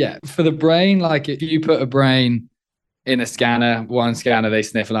 Yeah. For the brain, like if you put a brain in a scanner, one scanner, they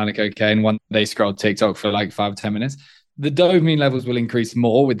sniff a line of cocaine, one they scroll TikTok for like 5 or 10 minutes. The dopamine levels will increase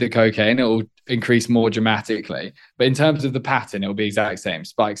more with the cocaine. It will increase more dramatically. But in terms of the pattern, it will be exact same.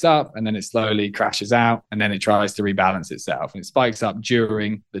 Spikes up and then it slowly crashes out and then it tries to rebalance itself. And it spikes up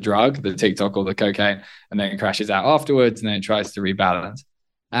during the drug, the TikTok or the cocaine, and then it crashes out afterwards and then it tries to rebalance.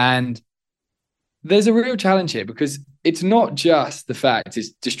 And there's a real challenge here because it's not just the fact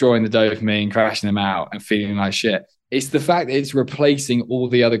it's destroying the dopamine, crashing them out and feeling like shit. It's the fact that it's replacing all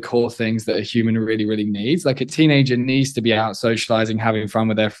the other core things that a human really, really needs. Like a teenager needs to be out socializing, having fun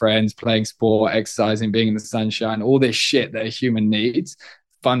with their friends, playing sport, exercising, being in the sunshine, all this shit that a human needs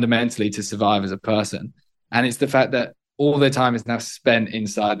fundamentally to survive as a person. And it's the fact that all their time is now spent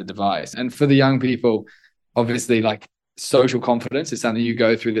inside the device. And for the young people, obviously, like social confidence is something you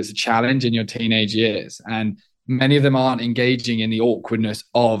go through that's a challenge in your teenage years. And many of them aren't engaging in the awkwardness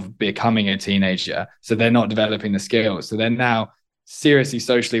of becoming a teenager. So they're not developing the skills. So they're now seriously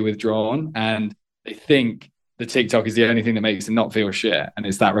socially withdrawn and they think the TikTok is the only thing that makes them not feel shit. And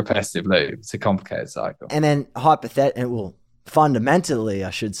it's that repetitive loop. It's a complicated cycle. And then fundamentally, I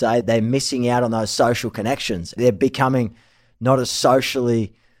should say, they're missing out on those social connections. They're becoming not as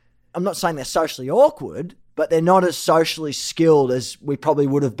socially, I'm not saying they're socially awkward, but they're not as socially skilled as we probably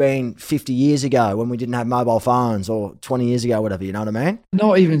would have been 50 years ago when we didn't have mobile phones, or 20 years ago, whatever, you know what I mean?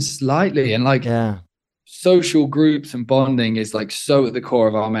 Not even slightly. And like, Yeah. social groups and bonding is like so at the core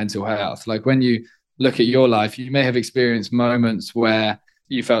of our mental health. Like when you look at your life, you may have experienced moments where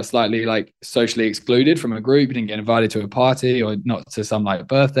you felt slightly like socially excluded from a group, you didn't get invited to a party or not to some like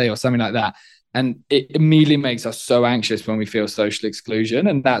birthday or something like that. And it immediately makes us so anxious when we feel social exclusion.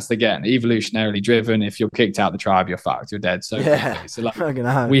 And that's, again, evolutionarily driven. If you're kicked out the tribe, you're fucked. You're dead. So, yeah. So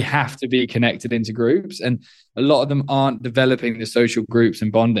like, we have to be connected into groups. And a lot of them aren't developing the social groups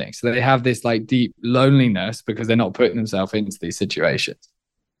and bonding. So they have this like deep loneliness because they're not putting themselves into these situations.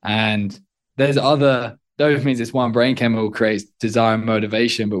 And there's other dopamine, this one brain chemical creates desire and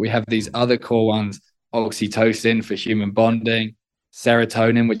motivation, but we have these other core ones, oxytocin for human bonding,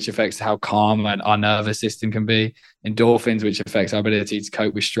 serotonin, which affects how calm and our nervous system can be, endorphins, which affects our ability to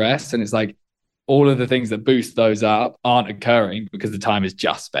cope with stress. And it's like all of the things that boost those up aren't occurring because the time is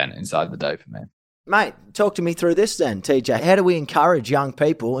just spent inside the dopamine. Mate, talk to me through this then, TJ. How do we encourage young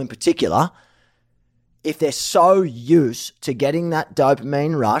people in particular, if they're so used to getting that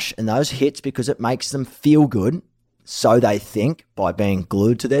dopamine rush and those hits because it makes them feel good, so they think, by being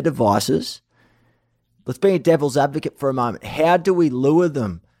glued to their devices? Let's be a devil's advocate for a moment. How do we lure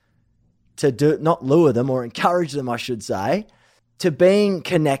them to do, not lure them, or encourage them, I should say, to being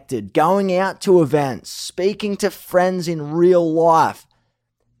connected, going out to events, speaking to friends in real life,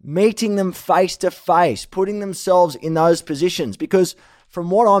 meeting them face to face, putting themselves in those positions? Because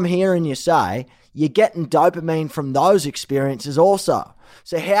from what I'm hearing you say, you're getting dopamine from those experiences also.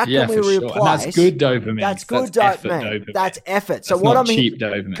 So how can we replace? Sure. And that's good dopamine. That's good dopamine. That's effort. So that's what not I'm cheap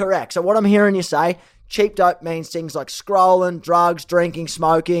dopamine. Correct. So what I'm hearing you say, cheap dope means things like scrolling, drugs, drinking,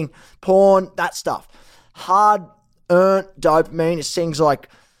 smoking, porn, that stuff. Hard-earned dopamine is things like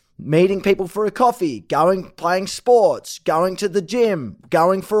meeting people for a coffee, playing sports, going to the gym,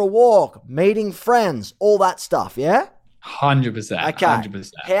 going for a walk, meeting friends, all that stuff, yeah? 100%. Okay.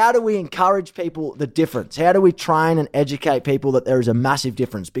 100%. How do we encourage people the difference? How do we train and educate people that there is a massive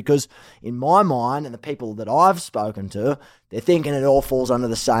difference? Because in my mind and the people that I've spoken to, they're thinking it all falls under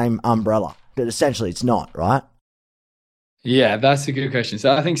the same umbrella. But essentially it's not, right? Yeah, that's a good question.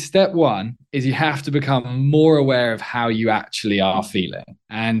 So I think step one is you have to become more aware of how you actually are feeling.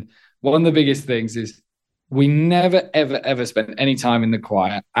 And one of the biggest things is we never, ever, ever spend any time in the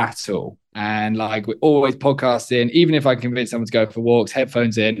quiet at all. And like we're always podcasting, even if I convince someone to go for walks,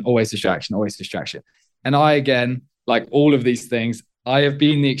 headphones in, always distraction, always distraction. And I, again, like all of these things, I have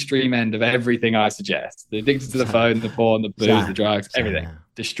been the extreme end of everything I suggest. The addicted to the phone, the porn, the booze, the drugs, everything.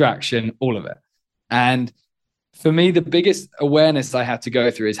 Distraction, all of it. And for me, the biggest awareness I had to go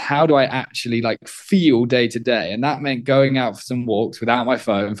through is how do I actually like feel day to day? And that meant going out for some walks without my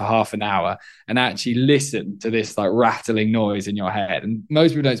phone for half an hour and actually listen to this like rattling noise in your head. And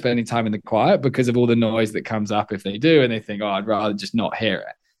most people don't spend any time in the quiet because of all the noise that comes up if they do. And they think, oh, I'd rather just not hear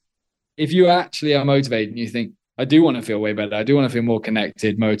it. If you actually are motivated and you think, I do want to feel way better, I do want to feel more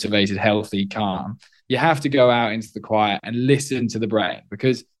connected, motivated, healthy, calm, you have to go out into the quiet and listen to the brain,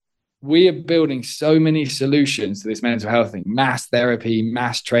 because we are building so many solutions to this mental health thing, mass therapy,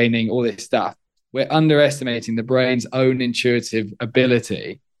 mass training, all this stuff. We're underestimating the brain's own intuitive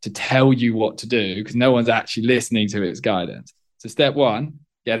ability to tell you what to do because no one's actually listening to its guidance. So step one,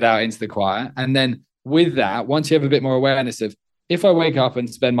 get out into the quiet. And then with that, once you have a bit more awareness of, if I wake up and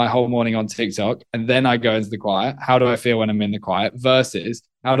spend my whole morning on TikTok and then I go into the quiet, how do I feel when I'm in the quiet versus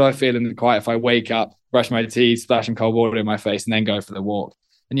how do I feel in the quiet if I wake up, brush my teeth, splash some cold water in my face and then go for the walk?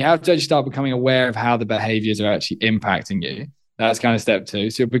 And you have to actually start becoming aware of how the behaviors are actually impacting you. That's kind of step two.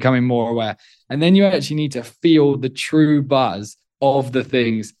 So you're becoming more aware. And then you actually need to feel the true buzz of the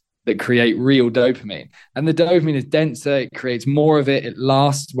things that create real dopamine. And the dopamine is denser. It creates more of it. It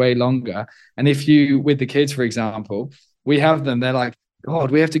lasts way longer. And if you, with the kids, for example, we have them, they're like,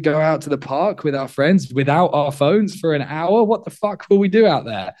 God, we have to go out to the park with our friends without our phones for an hour. What the fuck will we do out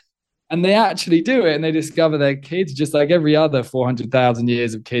there? And they actually do it, and they discover their kids, just like every other 400,000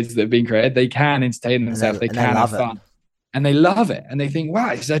 years of kids that have been created, they can entertain themselves, they can have fun. And they love it. And they think, wow,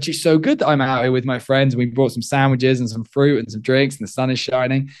 it's actually so good that I'm out here with my friends. And we brought some sandwiches and some fruit and some drinks and the sun is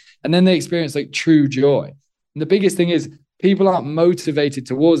shining. And then they experience like true joy. And the biggest thing is people aren't motivated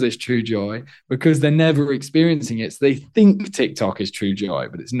towards this true joy because they're never experiencing it. So they think TikTok is true joy,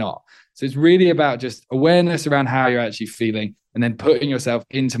 but it's not. So it's really about just awareness around how you're actually feeling and then putting yourself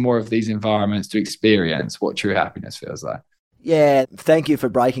into more of these environments to experience what true happiness feels like. Yeah, thank you for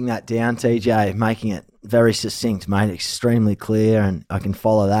breaking that down, TJ, making it very succinct, mate, extremely clear, and I can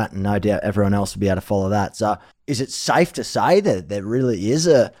follow that, and no doubt everyone else will be able to follow that. So is it safe to say that there really is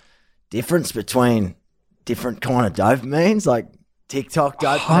a difference between different kind of dopamines, like TikTok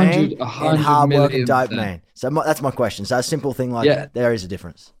dopamine and hard work and dopamine. So that's my question. So a simple thing like there is a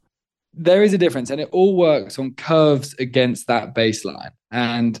difference. There is a difference, and it all works on curves against that baseline.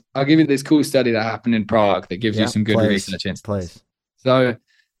 And I'll give you this cool study that happened in Prague that gives you some good research into this. So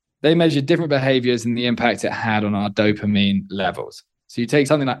they measured different behaviors and the impact it had on our dopamine levels. So you take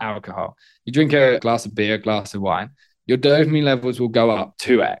something like alcohol, you drink a glass of beer, a glass of wine, your dopamine levels will go up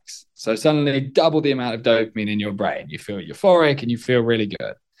 2x. So suddenly double the amount of dopamine in your brain. You feel euphoric and you feel really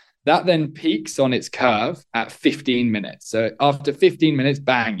good. That then peaks on its curve at 15 minutes. So after 15 minutes,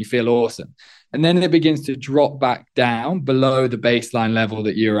 bang, you feel awesome. And then it begins to drop back down below the baseline level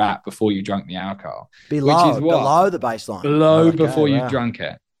that you were at before you drank the alcohol. Below the baseline. Before you drank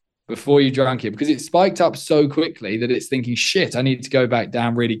it. Before you drank it. Because it spiked up so quickly that it's thinking, shit, I need to go back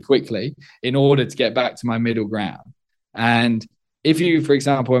down really quickly in order to get back to my middle ground. And if you, for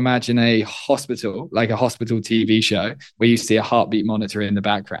example, imagine a hospital, like a hospital TV show where you see a heartbeat monitor in the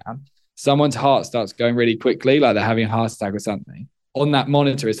background, someone's heart starts going really quickly, like they're having a heart attack or something. On that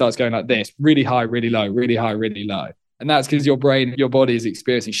monitor, it starts going like this, really high, really low, really high, really low. And that's because your brain, your body is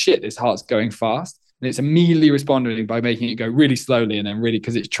experiencing shit, this heart's going fast. And it's immediately responding by making it go really slowly and then really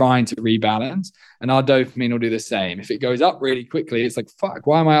because it's trying to rebalance. And our dopamine will do the same. If it goes up really quickly, it's like, fuck,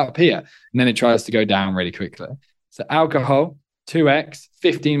 why am I up here? And then it tries to go down really quickly. So alcohol, 2x,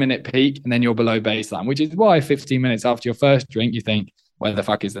 15-minute peak, and then you're below baseline, which is why 15 minutes after your first drink, you think, where the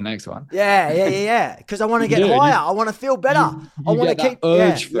fuck is the next one? Yeah. Because I want to get higher. I want to feel better. I want to keep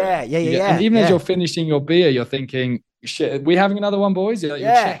urge for it. And even as you're finishing your beer, you're thinking, shit, are we having another one, boys? You're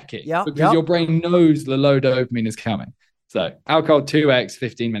checking because your brain knows the low dopamine is coming. So alcohol, 2x,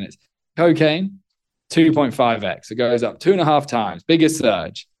 15 minutes. Cocaine, 2.5x. It goes up 2.5 times. Biggest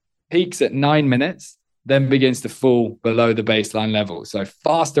surge. Peaks at 9 minutes. Then begins to fall below the baseline level. So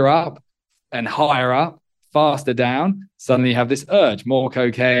faster up and higher up, faster down, suddenly you have this urge, more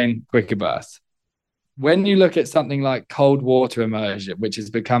cocaine, quicker bursts. When you look at something like cold water immersion, which has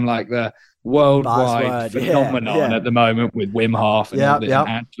become like the worldwide phenomenon at the moment with Wim Hof and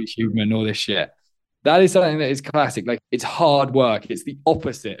anti-human and all this shit, that is something that is classic. Like it's hard work. It's the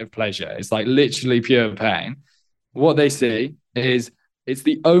opposite of pleasure. It's like literally pure pain. What they see is it's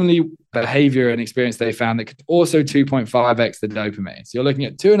the only behavior and experience they found that could also 2.5x the dopamine. So you're looking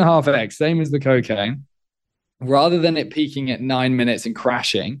at 2.5x, same as the cocaine. Rather than it peaking at 9 minutes and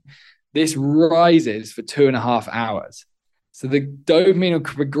crashing, this rises for 2.5 hours. So the dopamine will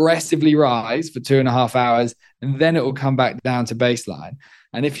progressively rise for 2.5 hours, and then it will come back down to baseline.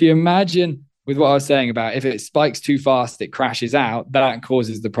 And if you imagine with what I was saying about if it spikes too fast, it crashes out, that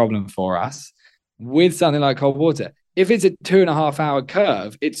causes the problem for us. With something like cold water, if it's a 2.5 hour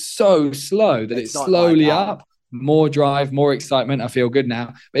curve, it's so slow that it's slowly like up, more drive, more excitement. I feel good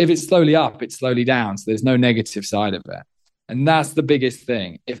now. But if it's slowly up, it's slowly down. So there's no negative side of it. And that's the biggest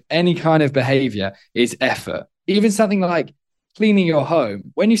thing. If any kind of behavior is effort, even something like cleaning your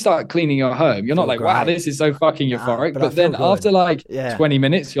home, when you start cleaning your home, you're not like, wow, this is so fucking euphoric. But then after like 20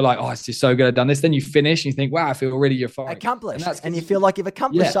 minutes, you're like, oh, it's just so good I've done this. Then you finish and you think, wow, I feel really euphoric. Accomplished. And you feel like you've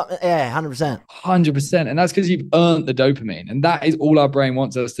accomplished something. Yeah, 100%. 100%. And that's because you've earned the dopamine. And that is all our brain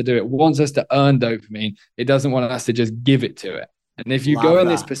wants us to do. It wants us to earn dopamine. It doesn't want us to just give it to it. And if you go in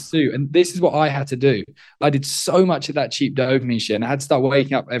this pursuit, and this is what I had to do, I did so much of that cheap dopamine shit and I had to start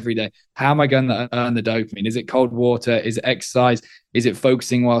waking up every day. How am I going to earn the dopamine? Is it cold water? Is it exercise? Is it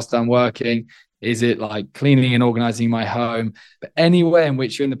focusing whilst I'm working? Is it like cleaning and organizing my home? But anywhere in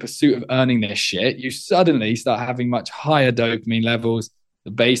which you're in the pursuit of earning this shit, you suddenly start having much higher dopamine levels.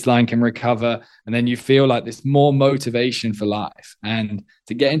 The baseline can recover. And then you feel like there's more motivation for life. And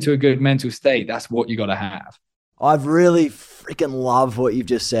to get into a good mental state, that's what you got to have. I've really freaking love what you've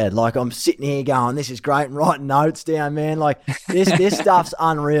just said. Like I'm sitting here going, this is great, and writing notes down, man. Like this stuff's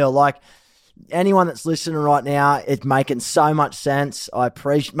unreal. Like anyone that's listening right now, it's making so much sense. I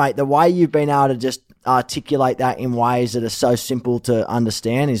appreciate, mate, the way you've been able to just articulate that in ways that are so simple to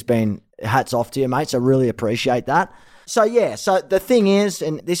understand has been hats off to you, mate. So really appreciate that. So the thing is,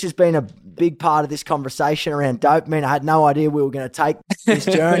 and this has been a big part of this conversation around dopamine. I had no idea we were going to take this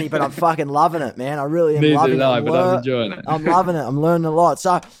journey, but I'm fucking loving it, man. I really am loving it. But I'm enjoying it. I'm loving it. I'm learning a lot.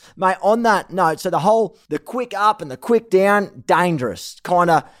 So, mate, on that note, so the quick up and the quick down, dangerous kind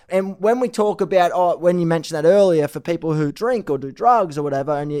of. And when we talk about, when you mentioned that earlier, for people who drink or do drugs or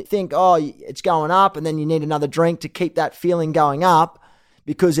whatever, and you think, it's going up, and then you need another drink to keep that feeling going up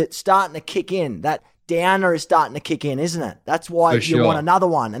because it's starting to kick in. That downer is starting to kick in, isn't it? That's why you want another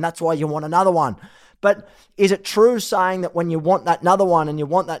one, and that's why you want another one. But is it true saying that when you want that another one and you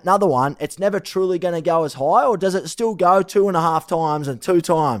want that another one, it's never truly going to go as high, or does it still go 2.5 times and 2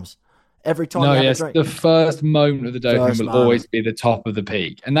 times every time No, you have yes, a drink? the first moment of the dopamine First will moment. always be the top of the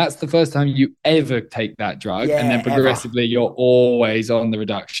peak. And that's the first time you ever take that drug. Yeah, And then progressively, you're always on the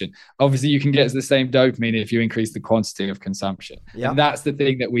reduction. Obviously, you can get to the same dopamine if you increase the quantity of consumption. Yep. And that's the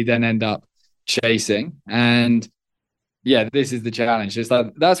thing that we then end up chasing. And yeah, this is the challenge. It's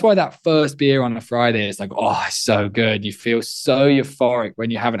like, that's why that first beer on a Friday is like, oh, it's so good. You feel so euphoric when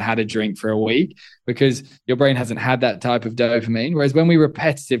you haven't had a drink for a week because your brain hasn't had that type of dopamine. Whereas when we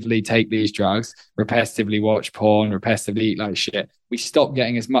repetitively take these drugs, repetitively watch porn, repetitively eat like shit, we stop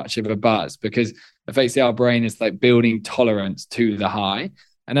getting as much of a buzz because effectively our brain is like building tolerance to the high.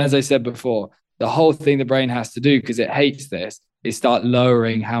 And as I said before, the whole thing the brain has to do, because it hates this, is start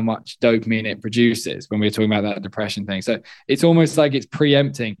lowering how much dopamine it produces when we're talking about that depression thing. So it's almost like it's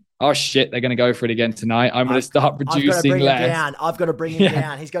preempting, oh shit, they're going to go for it again tonight. I'm going to start producing less. I've got to bring him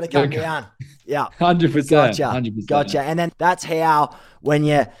down. He's got to come down. Yeah. 100%. Gotcha. 100%. Gotcha. And then that's how when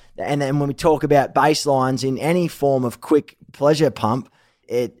we talk about baselines in any form of quick pleasure pump,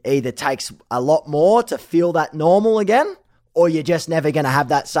 it either takes a lot more to feel that normal again, or you're just never going to have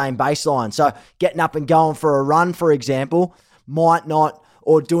that same baseline. So getting up and going for a run, for example, might not,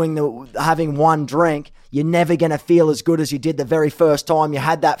 or having one drink, you're never going to feel as good as you did the very first time you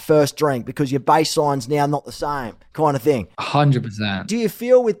had that first drink because your baseline's now not the same kind of thing. 100%. Do you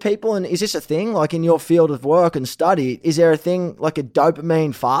feel with people, and is this a thing like in your field of work and study, is there a thing like a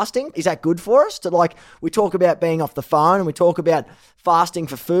dopamine fasting? Is that good for us to, like, we talk about being off the phone and we talk about fasting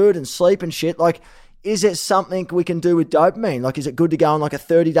for food and sleep and shit, like, is it something we can do with dopamine? Like, is it good to go on like a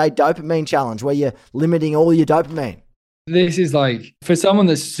 30-day dopamine challenge where you're limiting all your dopamine? This is like, for someone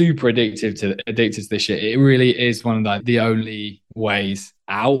that's super addicted to this shit, it really is one of the only ways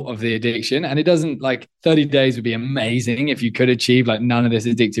out of the addiction. And it doesn't, like, 30 days would be amazing if you could achieve like none of this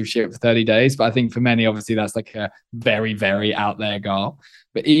addictive shit for 30 days. But I think for many, obviously that's like a very, very out there goal.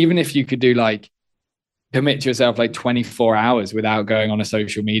 But even if you could do like, commit to yourself like 24 hours without going on a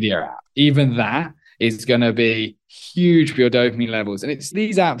social media app, even that is going to be huge for your dopamine levels. And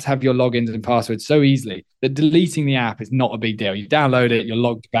these apps have your logins and passwords so easily that deleting the app is not a big deal. You download it, you're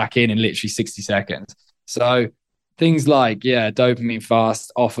logged back in literally 60 seconds. So things like, dopamine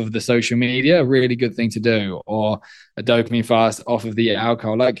fast off of the social media, a really good thing to do, or a dopamine fast off of the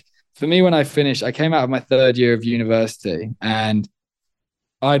alcohol. Like for me, when I finished, I came out of my third year of university and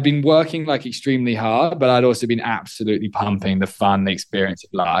I'd been working like extremely hard, but I'd also been absolutely pumping the fun, the experience of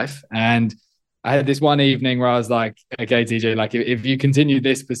life. And I had this one evening where I was like, okay, TJ, like if you continue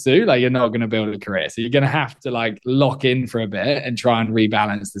this pursuit, like you're not going to build a career. So you're going to have to like lock in for a bit and try and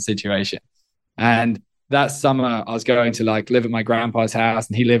rebalance the situation. And that summer I was going to like live at my grandpa's house,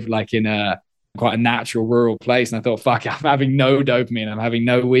 and he lived like in quite a natural rural place. And I thought, fuck, I'm having no dopamine. I'm having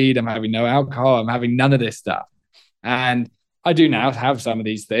no weed. I'm having no alcohol. I'm having none of this stuff. And I do now have some of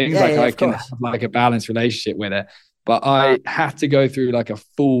these things. I can have like a balanced relationship with it. But I had to go through like a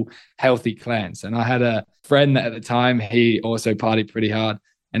full healthy cleanse. And I had a friend that at the time, he also partied pretty hard.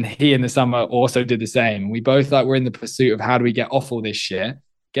 And he in the summer also did the same. We both like were in the pursuit of how do we get off all this shit,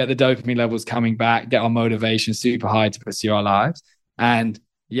 get the dopamine levels coming back, get our motivation super high to pursue our lives. And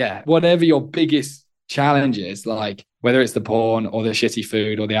whatever your biggest challenge is, like whether it's the porn or the shitty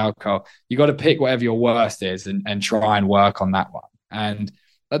food or the alcohol, you got to pick whatever your worst is and try and work on that one. And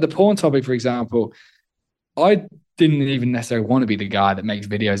like the porn topic, for example, I didn't even necessarily want to be the guy that makes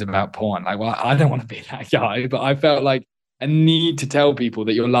videos about porn. Like, well, I don't want to be that guy, but I felt like a need to tell people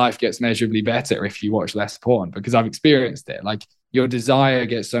that your life gets measurably better if you watch less porn, because I've experienced it. Like your desire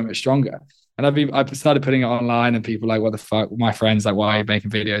gets so much stronger. And I've started putting it online, and people are like, what the fuck? My friends like, why are you making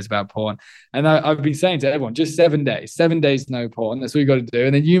videos about porn? And I've been saying to everyone, just 7 days, no porn. That's all you got to do.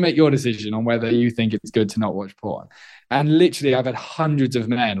 And then you make your decision on whether you think it's good to not watch porn. And literally, I've had hundreds of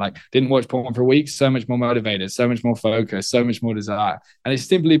men like didn't watch porn for a week, so much more motivated, so much more focused, so much more desire. And it's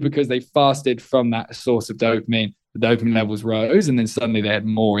simply because they fasted from that source of dopamine. The dopamine levels rose, and then suddenly they had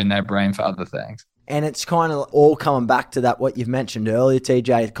more in their brain for other things. And it's kind of all coming back to that, what you've mentioned earlier,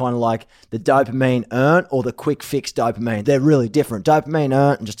 TJ. It's kind of like the dopamine earned or the quick fix dopamine. They're really different. Dopamine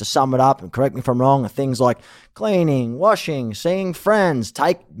earned, and just to sum it up, and correct me if I'm wrong, are things like cleaning, washing, seeing friends,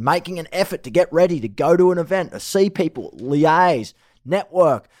 making an effort to get ready to go to an event, or see people, liaise,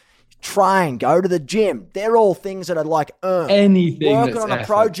 network, train, go to the gym. They're all things that are like earned. Anything working on a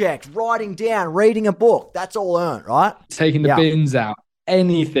project, writing down, reading a book, that's all earned, right? Taking the bins out.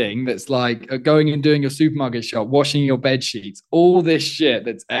 Anything that's like going and doing your supermarket shop, washing your bed sheets, all this shit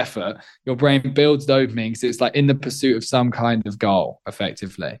that's effort, your brain builds dopamine. So it's like in the pursuit of some kind of goal,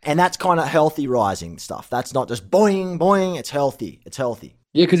 effectively. And that's kind of healthy rising stuff. That's not just boing, boing. It's healthy. It's healthy.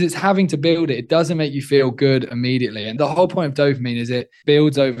 Yeah, because it's having to build it. It doesn't make you feel good immediately. And the whole point of dopamine is it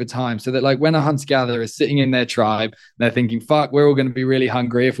builds over time. So that like when a hunter-gatherer is sitting in their tribe, they're thinking, fuck, we're all going to be really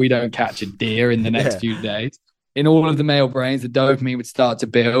hungry if we don't catch a deer in the next few days. In all of the male brains, the dopamine would start to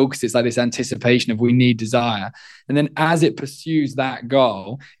build because it's like this anticipation of we need desire. And then as it pursues that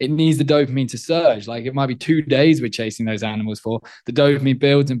goal, it needs the dopamine to surge. Like it might be 2 days we're chasing those animals for. The dopamine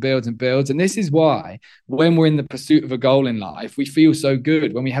builds and builds and builds. And this is why when we're in the pursuit of a goal in life, we feel so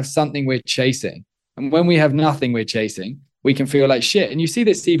good when we have something we're chasing. And when we have nothing we're chasing, we can feel like shit. And you see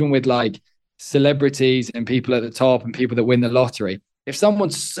this even with like celebrities and people at the top and people that win the lottery. If someone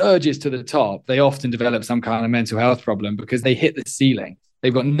surges to the top, they often develop some kind of mental health problem because they hit the ceiling.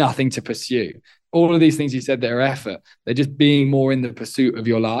 They've got nothing to pursue. All of these things you said, they're effort. They're just being more in the pursuit of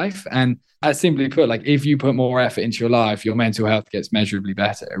your life. And as simply put, like if you put more effort into your life, your mental health gets measurably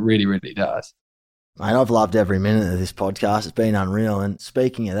better. It really, really does. Mate, I've loved every minute of this podcast. It's been unreal. And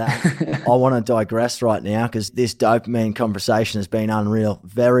speaking of that, I want to digress right now because this dopamine conversation has been unreal.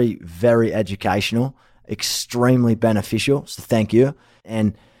 Very, very educational. Extremely beneficial. So thank you.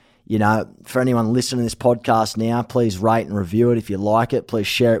 And, you know, for anyone listening to this podcast now, please rate and review it if you like it. Please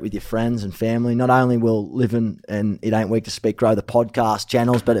share it with your friends and family. Not only will Living and It Ain't Weak to Speak grow the podcast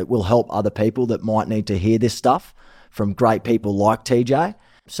channels, but it will help other people that might need to hear this stuff from great people like TJ.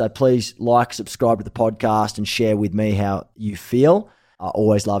 So please like, subscribe to the podcast and share with me how you feel. I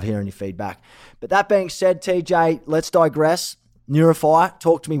always love hearing your feedback. But that being said, TJ, let's digress. Neurify,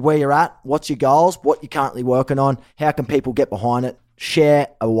 talk to me where you're at, what's your goals, what you're currently working on, how can people get behind it? Share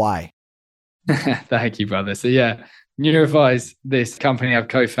away. Thank you, brother. So yeah, Neurify is this company I've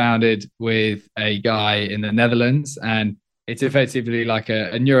co-founded with a guy in the Netherlands, and it's effectively like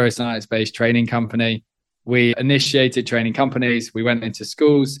a neuroscience-based training company. We initiated training companies, we went into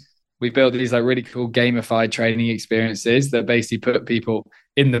schools, we built these like really cool gamified training experiences that basically put people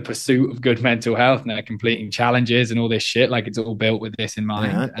in the pursuit of good mental health, and they're completing challenges and all this shit. Like it's all built with this in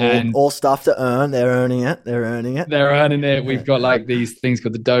mind. Yeah, and all stuff to earn. They're earning it. They're earning it. We've got like these things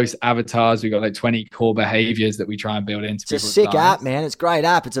called the dose avatars. We've got like 20 core behaviors that we try and build into people's lives. It's a sick app, man. It's a great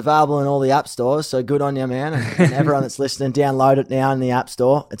app. It's available in all the app stores. So good on you, man. And everyone that's listening, download it now in the app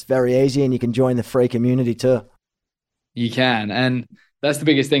store. It's very easy, and you can join the free community too. You can. And that's the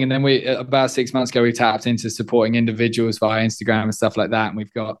biggest thing. And then we, about 6 months ago, we tapped into supporting individuals via Instagram and stuff like that. And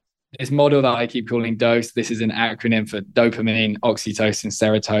we've got this model that I keep calling DOSE. This is an acronym for dopamine, oxytocin,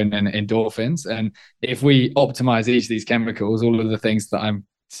 serotonin, and endorphins. And if we optimize each of these chemicals, all of the things that I'm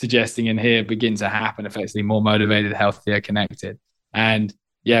suggesting in here begin to happen, effectively more motivated, healthier, connected. And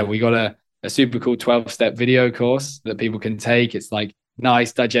yeah, we got a super cool 12-step video course that people can take. It's like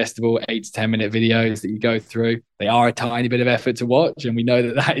nice, digestible 8 to 10 minute videos that you go through. They are a tiny bit of effort to watch, and we know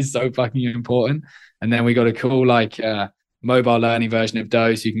that that is so fucking important. And then we got a cool mobile learning version of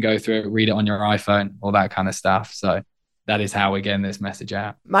Dose. You can go through it, read it on your iPhone, all that kind of stuff. So that is how we're getting this message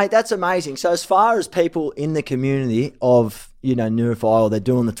out. Mate, that's amazing. So as far as people in the community of, you know, Neurify, or they're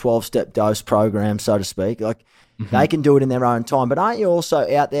doing the 12-step dose program, so to speak, like they can do it in their own time. But aren't you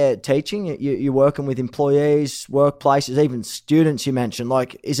also out there teaching? You're working with employees, workplaces, even students you mentioned.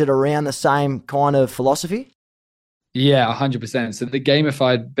 Like, is it around the same kind of philosophy? Yeah, 100%. So the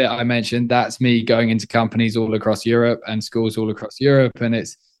gamified bit I mentioned, that's me going into companies all across Europe and schools all across Europe. And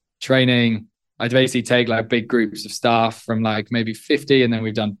it's training. I basically take like big groups of staff from like maybe 50, and then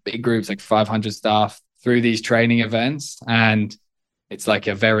we've done big groups, like 500 staff through these training events. And it's like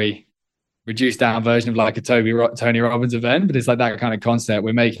a very reduced down version of like a Tony Robbins event, but it's like that kind of concept.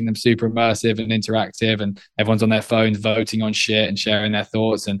 We're making them super immersive and interactive, and everyone's on their phones voting on shit and sharing their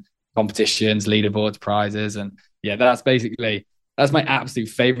thoughts, and competitions, leaderboards, prizes. And yeah, that's my absolute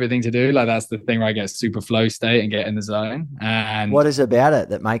favorite thing to do. Like that's the thing where I get super flow state and get in the zone. And what is it about it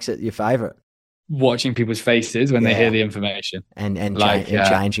that makes it your favorite? Watching people's faces when they hear the information and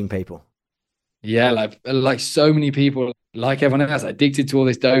changing people. Yeah, like so many people, like everyone else, addicted to all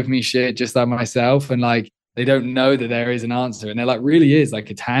this dopamine shit, just like myself, and like they don't know that there is an answer, and there like really is like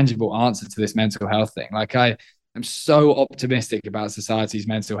a tangible answer to this mental health thing. Like I am so optimistic about society's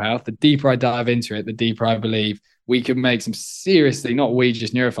mental health. The deeper I dive into it, the deeper I believe we can make some seriously, not we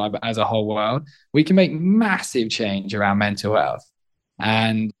just Neurify, but as a whole world, we can make massive change around mental health.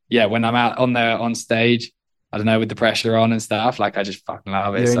 And yeah, when I'm out on there on stage, I don't know, with the pressure on and stuff, like I just fucking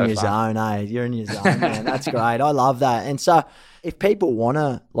love it. You're in your zone, eh? You're in your zone, man. That's great. I love that. And so if people want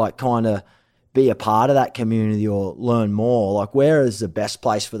to like kind of be a part of that community or learn more, like where is the best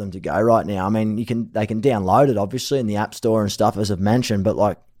place for them to go right now? I mean, they can download it obviously in the App Store and stuff, as I've mentioned, but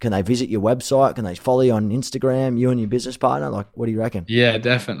like, can they visit your website? Can they follow you on Instagram, you and your business partner? Like, what do you reckon? Yeah,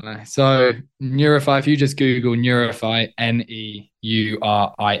 definitely. So Neurify, if you just Google Neurify,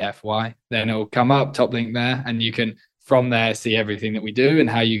 Neurify, then it'll come up, top link there, and you can from there see everything that we do and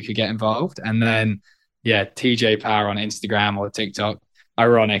how you could get involved. And then, yeah, TJ Power on Instagram or TikTok.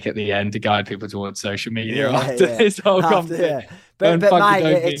 Ironic at the end to guide people towards social media after this whole conversation. Yeah. But mate,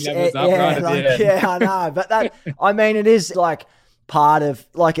 I know. But that, I mean, it is like part of,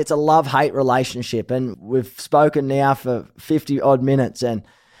 like, it's a love-hate relationship. And we've spoken now for 50 odd minutes, and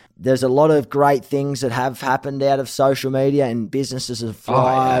there's a lot of great things that have happened out of social media, and businesses have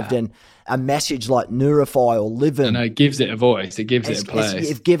thrived. And a message like Neurify or Livin'. It gives it a voice. It gives it a place.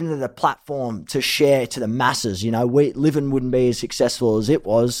 You've given it a platform to share to the masses. You know, Livin' wouldn't be as successful as it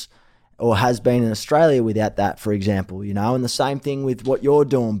was or has been in Australia without that, for example, you know, and the same thing with what you're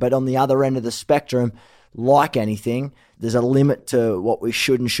doing. But on the other end of the spectrum, like anything, there's a limit to what we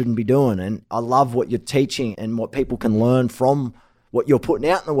should and shouldn't be doing. And I love what you're teaching and what people can learn from what you're putting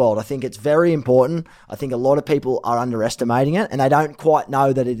out in the world. I think it's very important. I think a lot of people are underestimating it, and they don't quite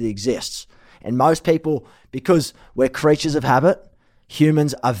know that it exists. And most people, because we're creatures of habit,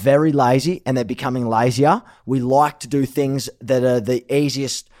 humans are very lazy and they're becoming lazier. We like to do things that are the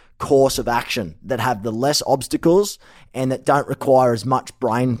easiest course of action, that have the less obstacles and that don't require as much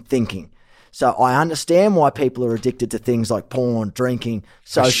brain thinking. So I understand why people are addicted to things like porn, drinking,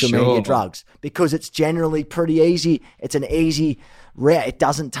 social media, drugs, because it's generally pretty easy. It's an easy route. It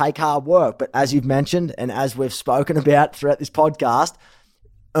doesn't take hard work. But as you've mentioned, and as we've spoken about throughout this podcast,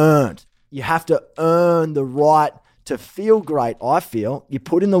 earned. You have to earn the right to feel great, I feel. You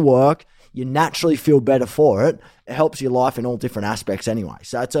put in the work, you naturally feel better for it. It helps your life in all different aspects anyway.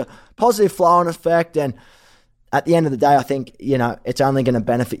 So it's a positive flow-on effect. And at the end of the day, I think, you know, it's only going to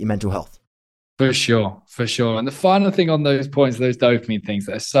benefit your mental health. For sure. And the final thing on those points, those dopamine things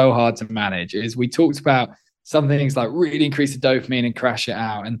that are so hard to manage, is we talked about some things like really increase the dopamine and crash it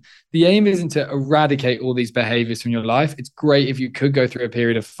out. And the aim isn't to eradicate all these behaviors from your life. It's great if you could go through a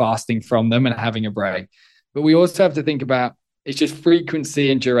period of fasting from them and having a break. But we also have to think about, it's just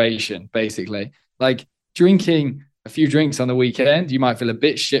frequency and duration, basically. Like drinking a few drinks on the weekend, you might feel a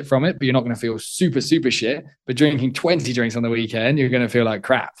bit shit from it, but you're not going to feel super, super shit. But drinking 20 drinks on the weekend, you're going to feel like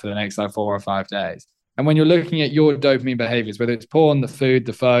crap for the next like 4 or 5 days. And when you're looking at your dopamine behaviors, whether it's porn, the food,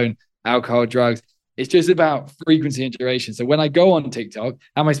 the phone, alcohol, drugs, it's just about frequency and duration. So when I go on TikTok,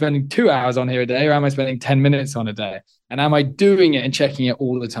 am I spending 2 hours on here a day, or am I spending 10 minutes on a day? And am I doing it and checking it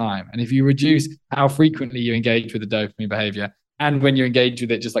all the time? And if you reduce how frequently you engage with the dopamine behavior, and when you engage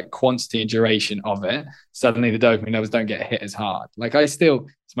with it, just like quantity and duration of it, suddenly the dopamine levels don't get hit as hard. Like I still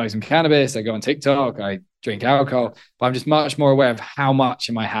smoke some cannabis, I go on TikTok, I drink alcohol, but I'm just much more aware of how much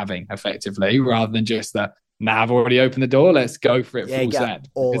am I having effectively, rather than just the, nah, I've already opened the door, let's go for it full send.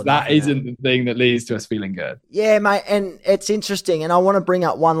 Because that isn't the thing that leads to us feeling good. Yeah, mate. And it's interesting. And I want to bring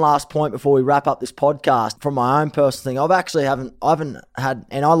up one last point before we wrap up this podcast from my own personal thing. I haven't had,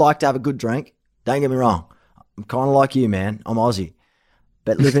 and I like to have a good drink. Don't get me wrong. I'm kind of like you, man. I'm Aussie.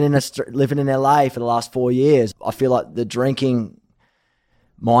 But living in LA for the last 4 years, I feel like the drinking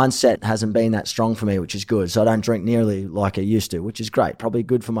mindset hasn't been that strong for me, which is good. So I don't drink nearly like I used to, which is great. Probably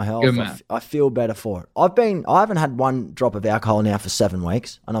good for my health. I feel better for it. I haven't had one drop of alcohol now for 7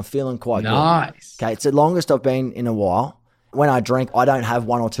 weeks, and I'm feeling quite good. Nice. Okay, it's the longest I've been in a while. When I drink, I don't have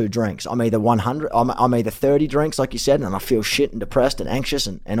 1 or 2 drinks. I'm either 100, I'm either 30 drinks, like you said, and I feel shit and depressed and anxious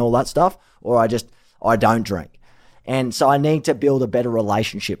and all that stuff, or I don't drink. And so I need to build a better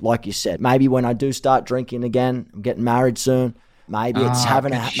relationship, like you said. Maybe when I do start drinking again, I'm getting married soon. Maybe it's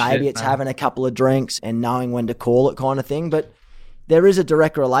having a couple of drinks and knowing when to call it, kind of thing. But there is a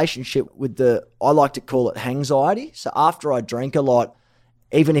direct relationship with I like to call it hangxiety. So after I drink a lot,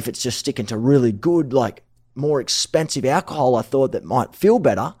 even if it's just sticking to really good, like more expensive alcohol, I thought that might feel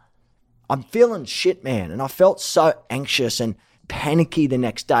better. I'm feeling shit, man. And I felt so anxious and panicky the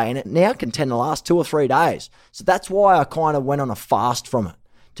next day, and it now can tend to last 2 or 3 days. So that's why I kind of went on a fast from it,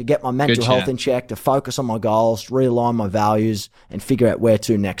 to get my mental health in check, to focus on my goals, realign my values, and figure out where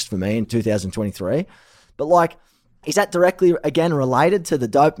to next for me in 2023. But like, is that directly, again, related to the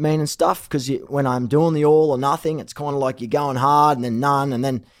dopamine and stuff? Because when I'm doing the all or nothing, it's kind of like you're going hard and then none, and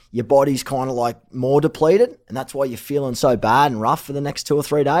then your body's kind of like more depleted, and that's why you're feeling so bad and rough for the next 2 or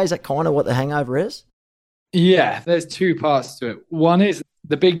 3 days. Is that kind of what the hangover is? Yeah, there's 2 parts to it. One is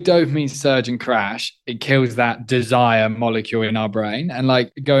the big dopamine surge and crash. It kills that desire molecule in our brain. And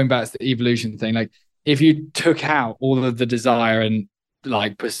like going back to the evolution thing, like if you took out all of the desire and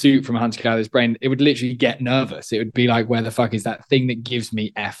like pursuit from hunter-gatherer's brain, it would literally get nervous. It would be like, where the fuck is that thing that gives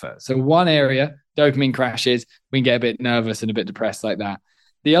me effort? So one area, dopamine crashes, we can get a bit nervous and a bit depressed like that.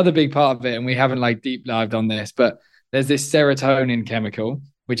 The other big part of it, and we haven't like deep dived on this, but there's this serotonin chemical,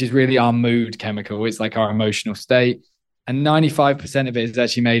 which is really our mood chemical. It's like our emotional state. And 95% of it is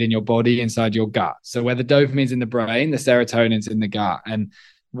actually made in your body, inside your gut. So where the dopamine's in the brain, the serotonin's in the gut. And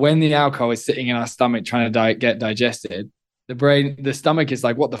when the alcohol is sitting in our stomach trying to get digested, the stomach is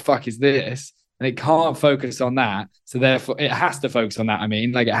like, what the fuck is this? And it can't focus on that. So therefore it has to focus on that.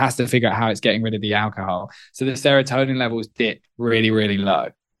 Like it has to figure out how it's getting rid of the alcohol. So the serotonin levels dip really, really low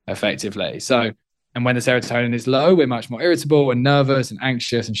effectively. So, and when the serotonin is low, we're much more irritable and nervous and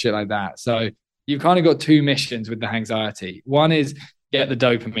anxious and shit like that. So you've kind of got two missions with the anxiety. One is get the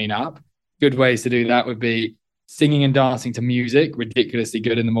dopamine up. Good ways to do that would be singing and dancing to music, ridiculously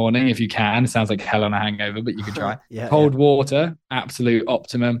good in the morning if you can. It sounds like hell on a hangover, but you could try. Cold water, absolute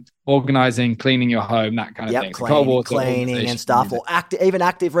optimum. Organizing, cleaning your home, that kind of thing. Cold water, cleaning and stuff, or even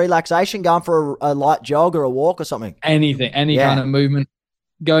active relaxation, going for a light jog or a walk or something. Anything, any kind of movement.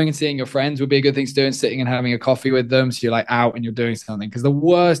 Going and seeing your friends would be a good thing to do, and sitting and having a coffee with them. So you're like out and you're doing something. Because the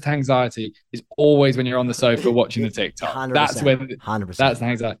worst anxiety is always when you're on the sofa watching the TikTok. 100%, that's when 100%. That's the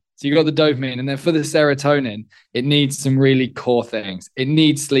anxiety. So you got the dopamine, and then for the serotonin, it needs some really core things. It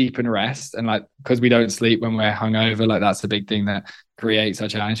needs sleep and rest, and like because we don't sleep when we're hungover, like that's a big thing that creates our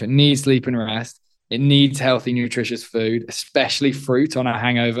challenge. It needs sleep and rest. It needs healthy, nutritious food, especially fruit on a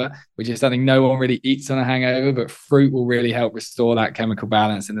hangover, which is something no one really eats on a hangover, but fruit will really help restore that chemical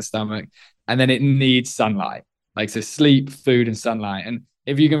balance in the stomach. And then it needs sunlight, like so sleep, food, and sunlight. And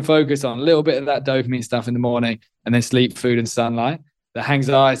if you can focus on a little bit of that dopamine stuff in the morning and then sleep, food, and sunlight, the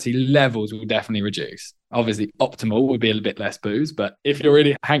anxiety levels will definitely reduce. Obviously, optimal would be a little bit less booze, but if you're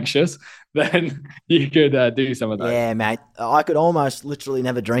really anxious, then you could do some of that. Yeah, mate. I could almost literally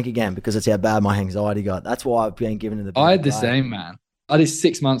never drink again because it's how bad my anxiety got. That's why I've been given the. I had the same, man. I did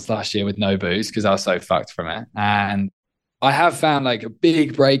 6 months last year with no booze because I was so fucked from it. And I have found like a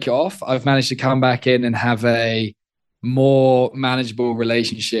big break off. I've managed to come back in and have a more manageable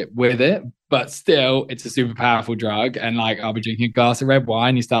relationship with it, but still it's a super powerful drug. And like I'll be drinking a glass of red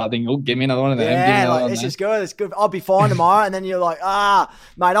wine, you start thinking, oh, give me another one of them. Yeah, like, this is good, it's good, I'll be fine tomorrow. And then you're like,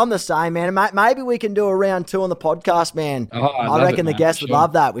 mate, I'm the same, man. Maybe we can do a round 2 on the podcast, man. I reckon the guests would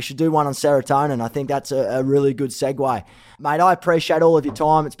love that. We should do one on serotonin. I think that's a really good segue. Mate, I appreciate all of your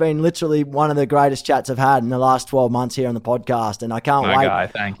time. It's been literally one of the greatest chats I've had in the last 12 months here on the podcast, and I can't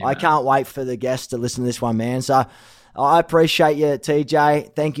wait. Thank you, I can't wait for the guests to listen to this one, man. So I appreciate you,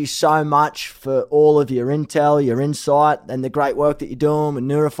 TJ. Thank you so much for all of your intel, your insight, and the great work that you're doing with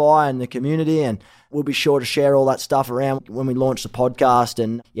Neurify and the community. And we'll be sure to share all that stuff around when we launch the podcast.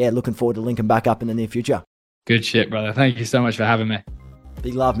 And yeah, looking forward to linking back up in the near future. Good shit, brother. Thank you so much for having me.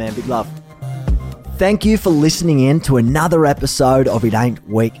 Big love, man. Big love. Thank you for listening in to another episode of It Ain't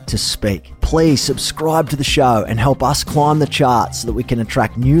Weak to Speak. Please subscribe to the show and help us climb the charts so that we can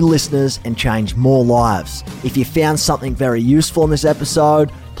attract new listeners and change more lives. If you found something very useful in this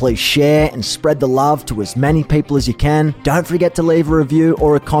episode, please share and spread the love to as many people as you can. Don't forget to leave a review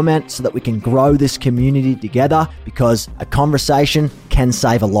or a comment so that we can grow this community together, because a conversation can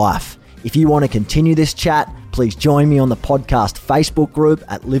save a life. If you want to continue this chat, please join me on the podcast Facebook group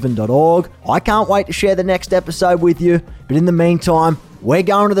at livin.org. I can't wait to share the next episode with you. But in the meantime, we're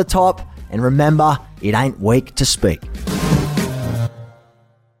going to the top. And remember, it ain't weak to speak.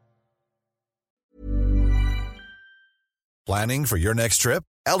 Planning for your next trip?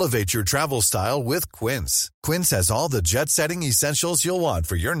 Elevate your travel style with Quince. Quince has all the jet-setting essentials you'll want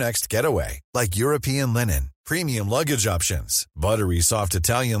for your next getaway, like European linen, premium luggage options, buttery soft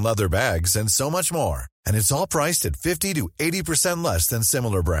Italian leather bags, and so much more. And it's all priced at 50 to 80% less than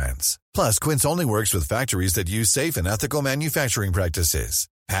similar brands. Plus, Quince only works with factories that use safe and ethical manufacturing practices.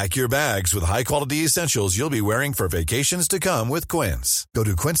 Pack your bags with high-quality essentials you'll be wearing for vacations to come with Quince. Go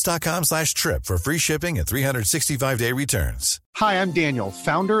to quince.com/trip for free shipping and 365-day returns. Hi, I'm Daniel,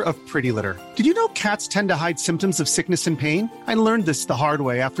 founder of Pretty Litter. Did you know cats tend to hide symptoms of sickness and pain? I learned this the hard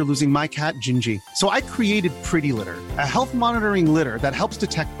way after losing my cat, Gingy. So I created Pretty Litter, a health monitoring litter that helps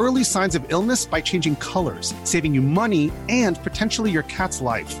detect early signs of illness by changing colors, saving you money and potentially your cat's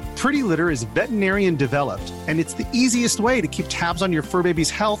life. Pretty Litter is veterinarian developed, and it's the easiest way to keep tabs on your fur baby's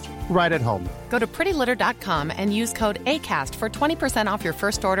health right at home. Go to prettylitter.com and use code ACAST for 20% off your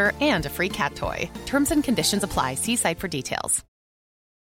first order and a free cat toy. Terms and conditions apply. See site for details.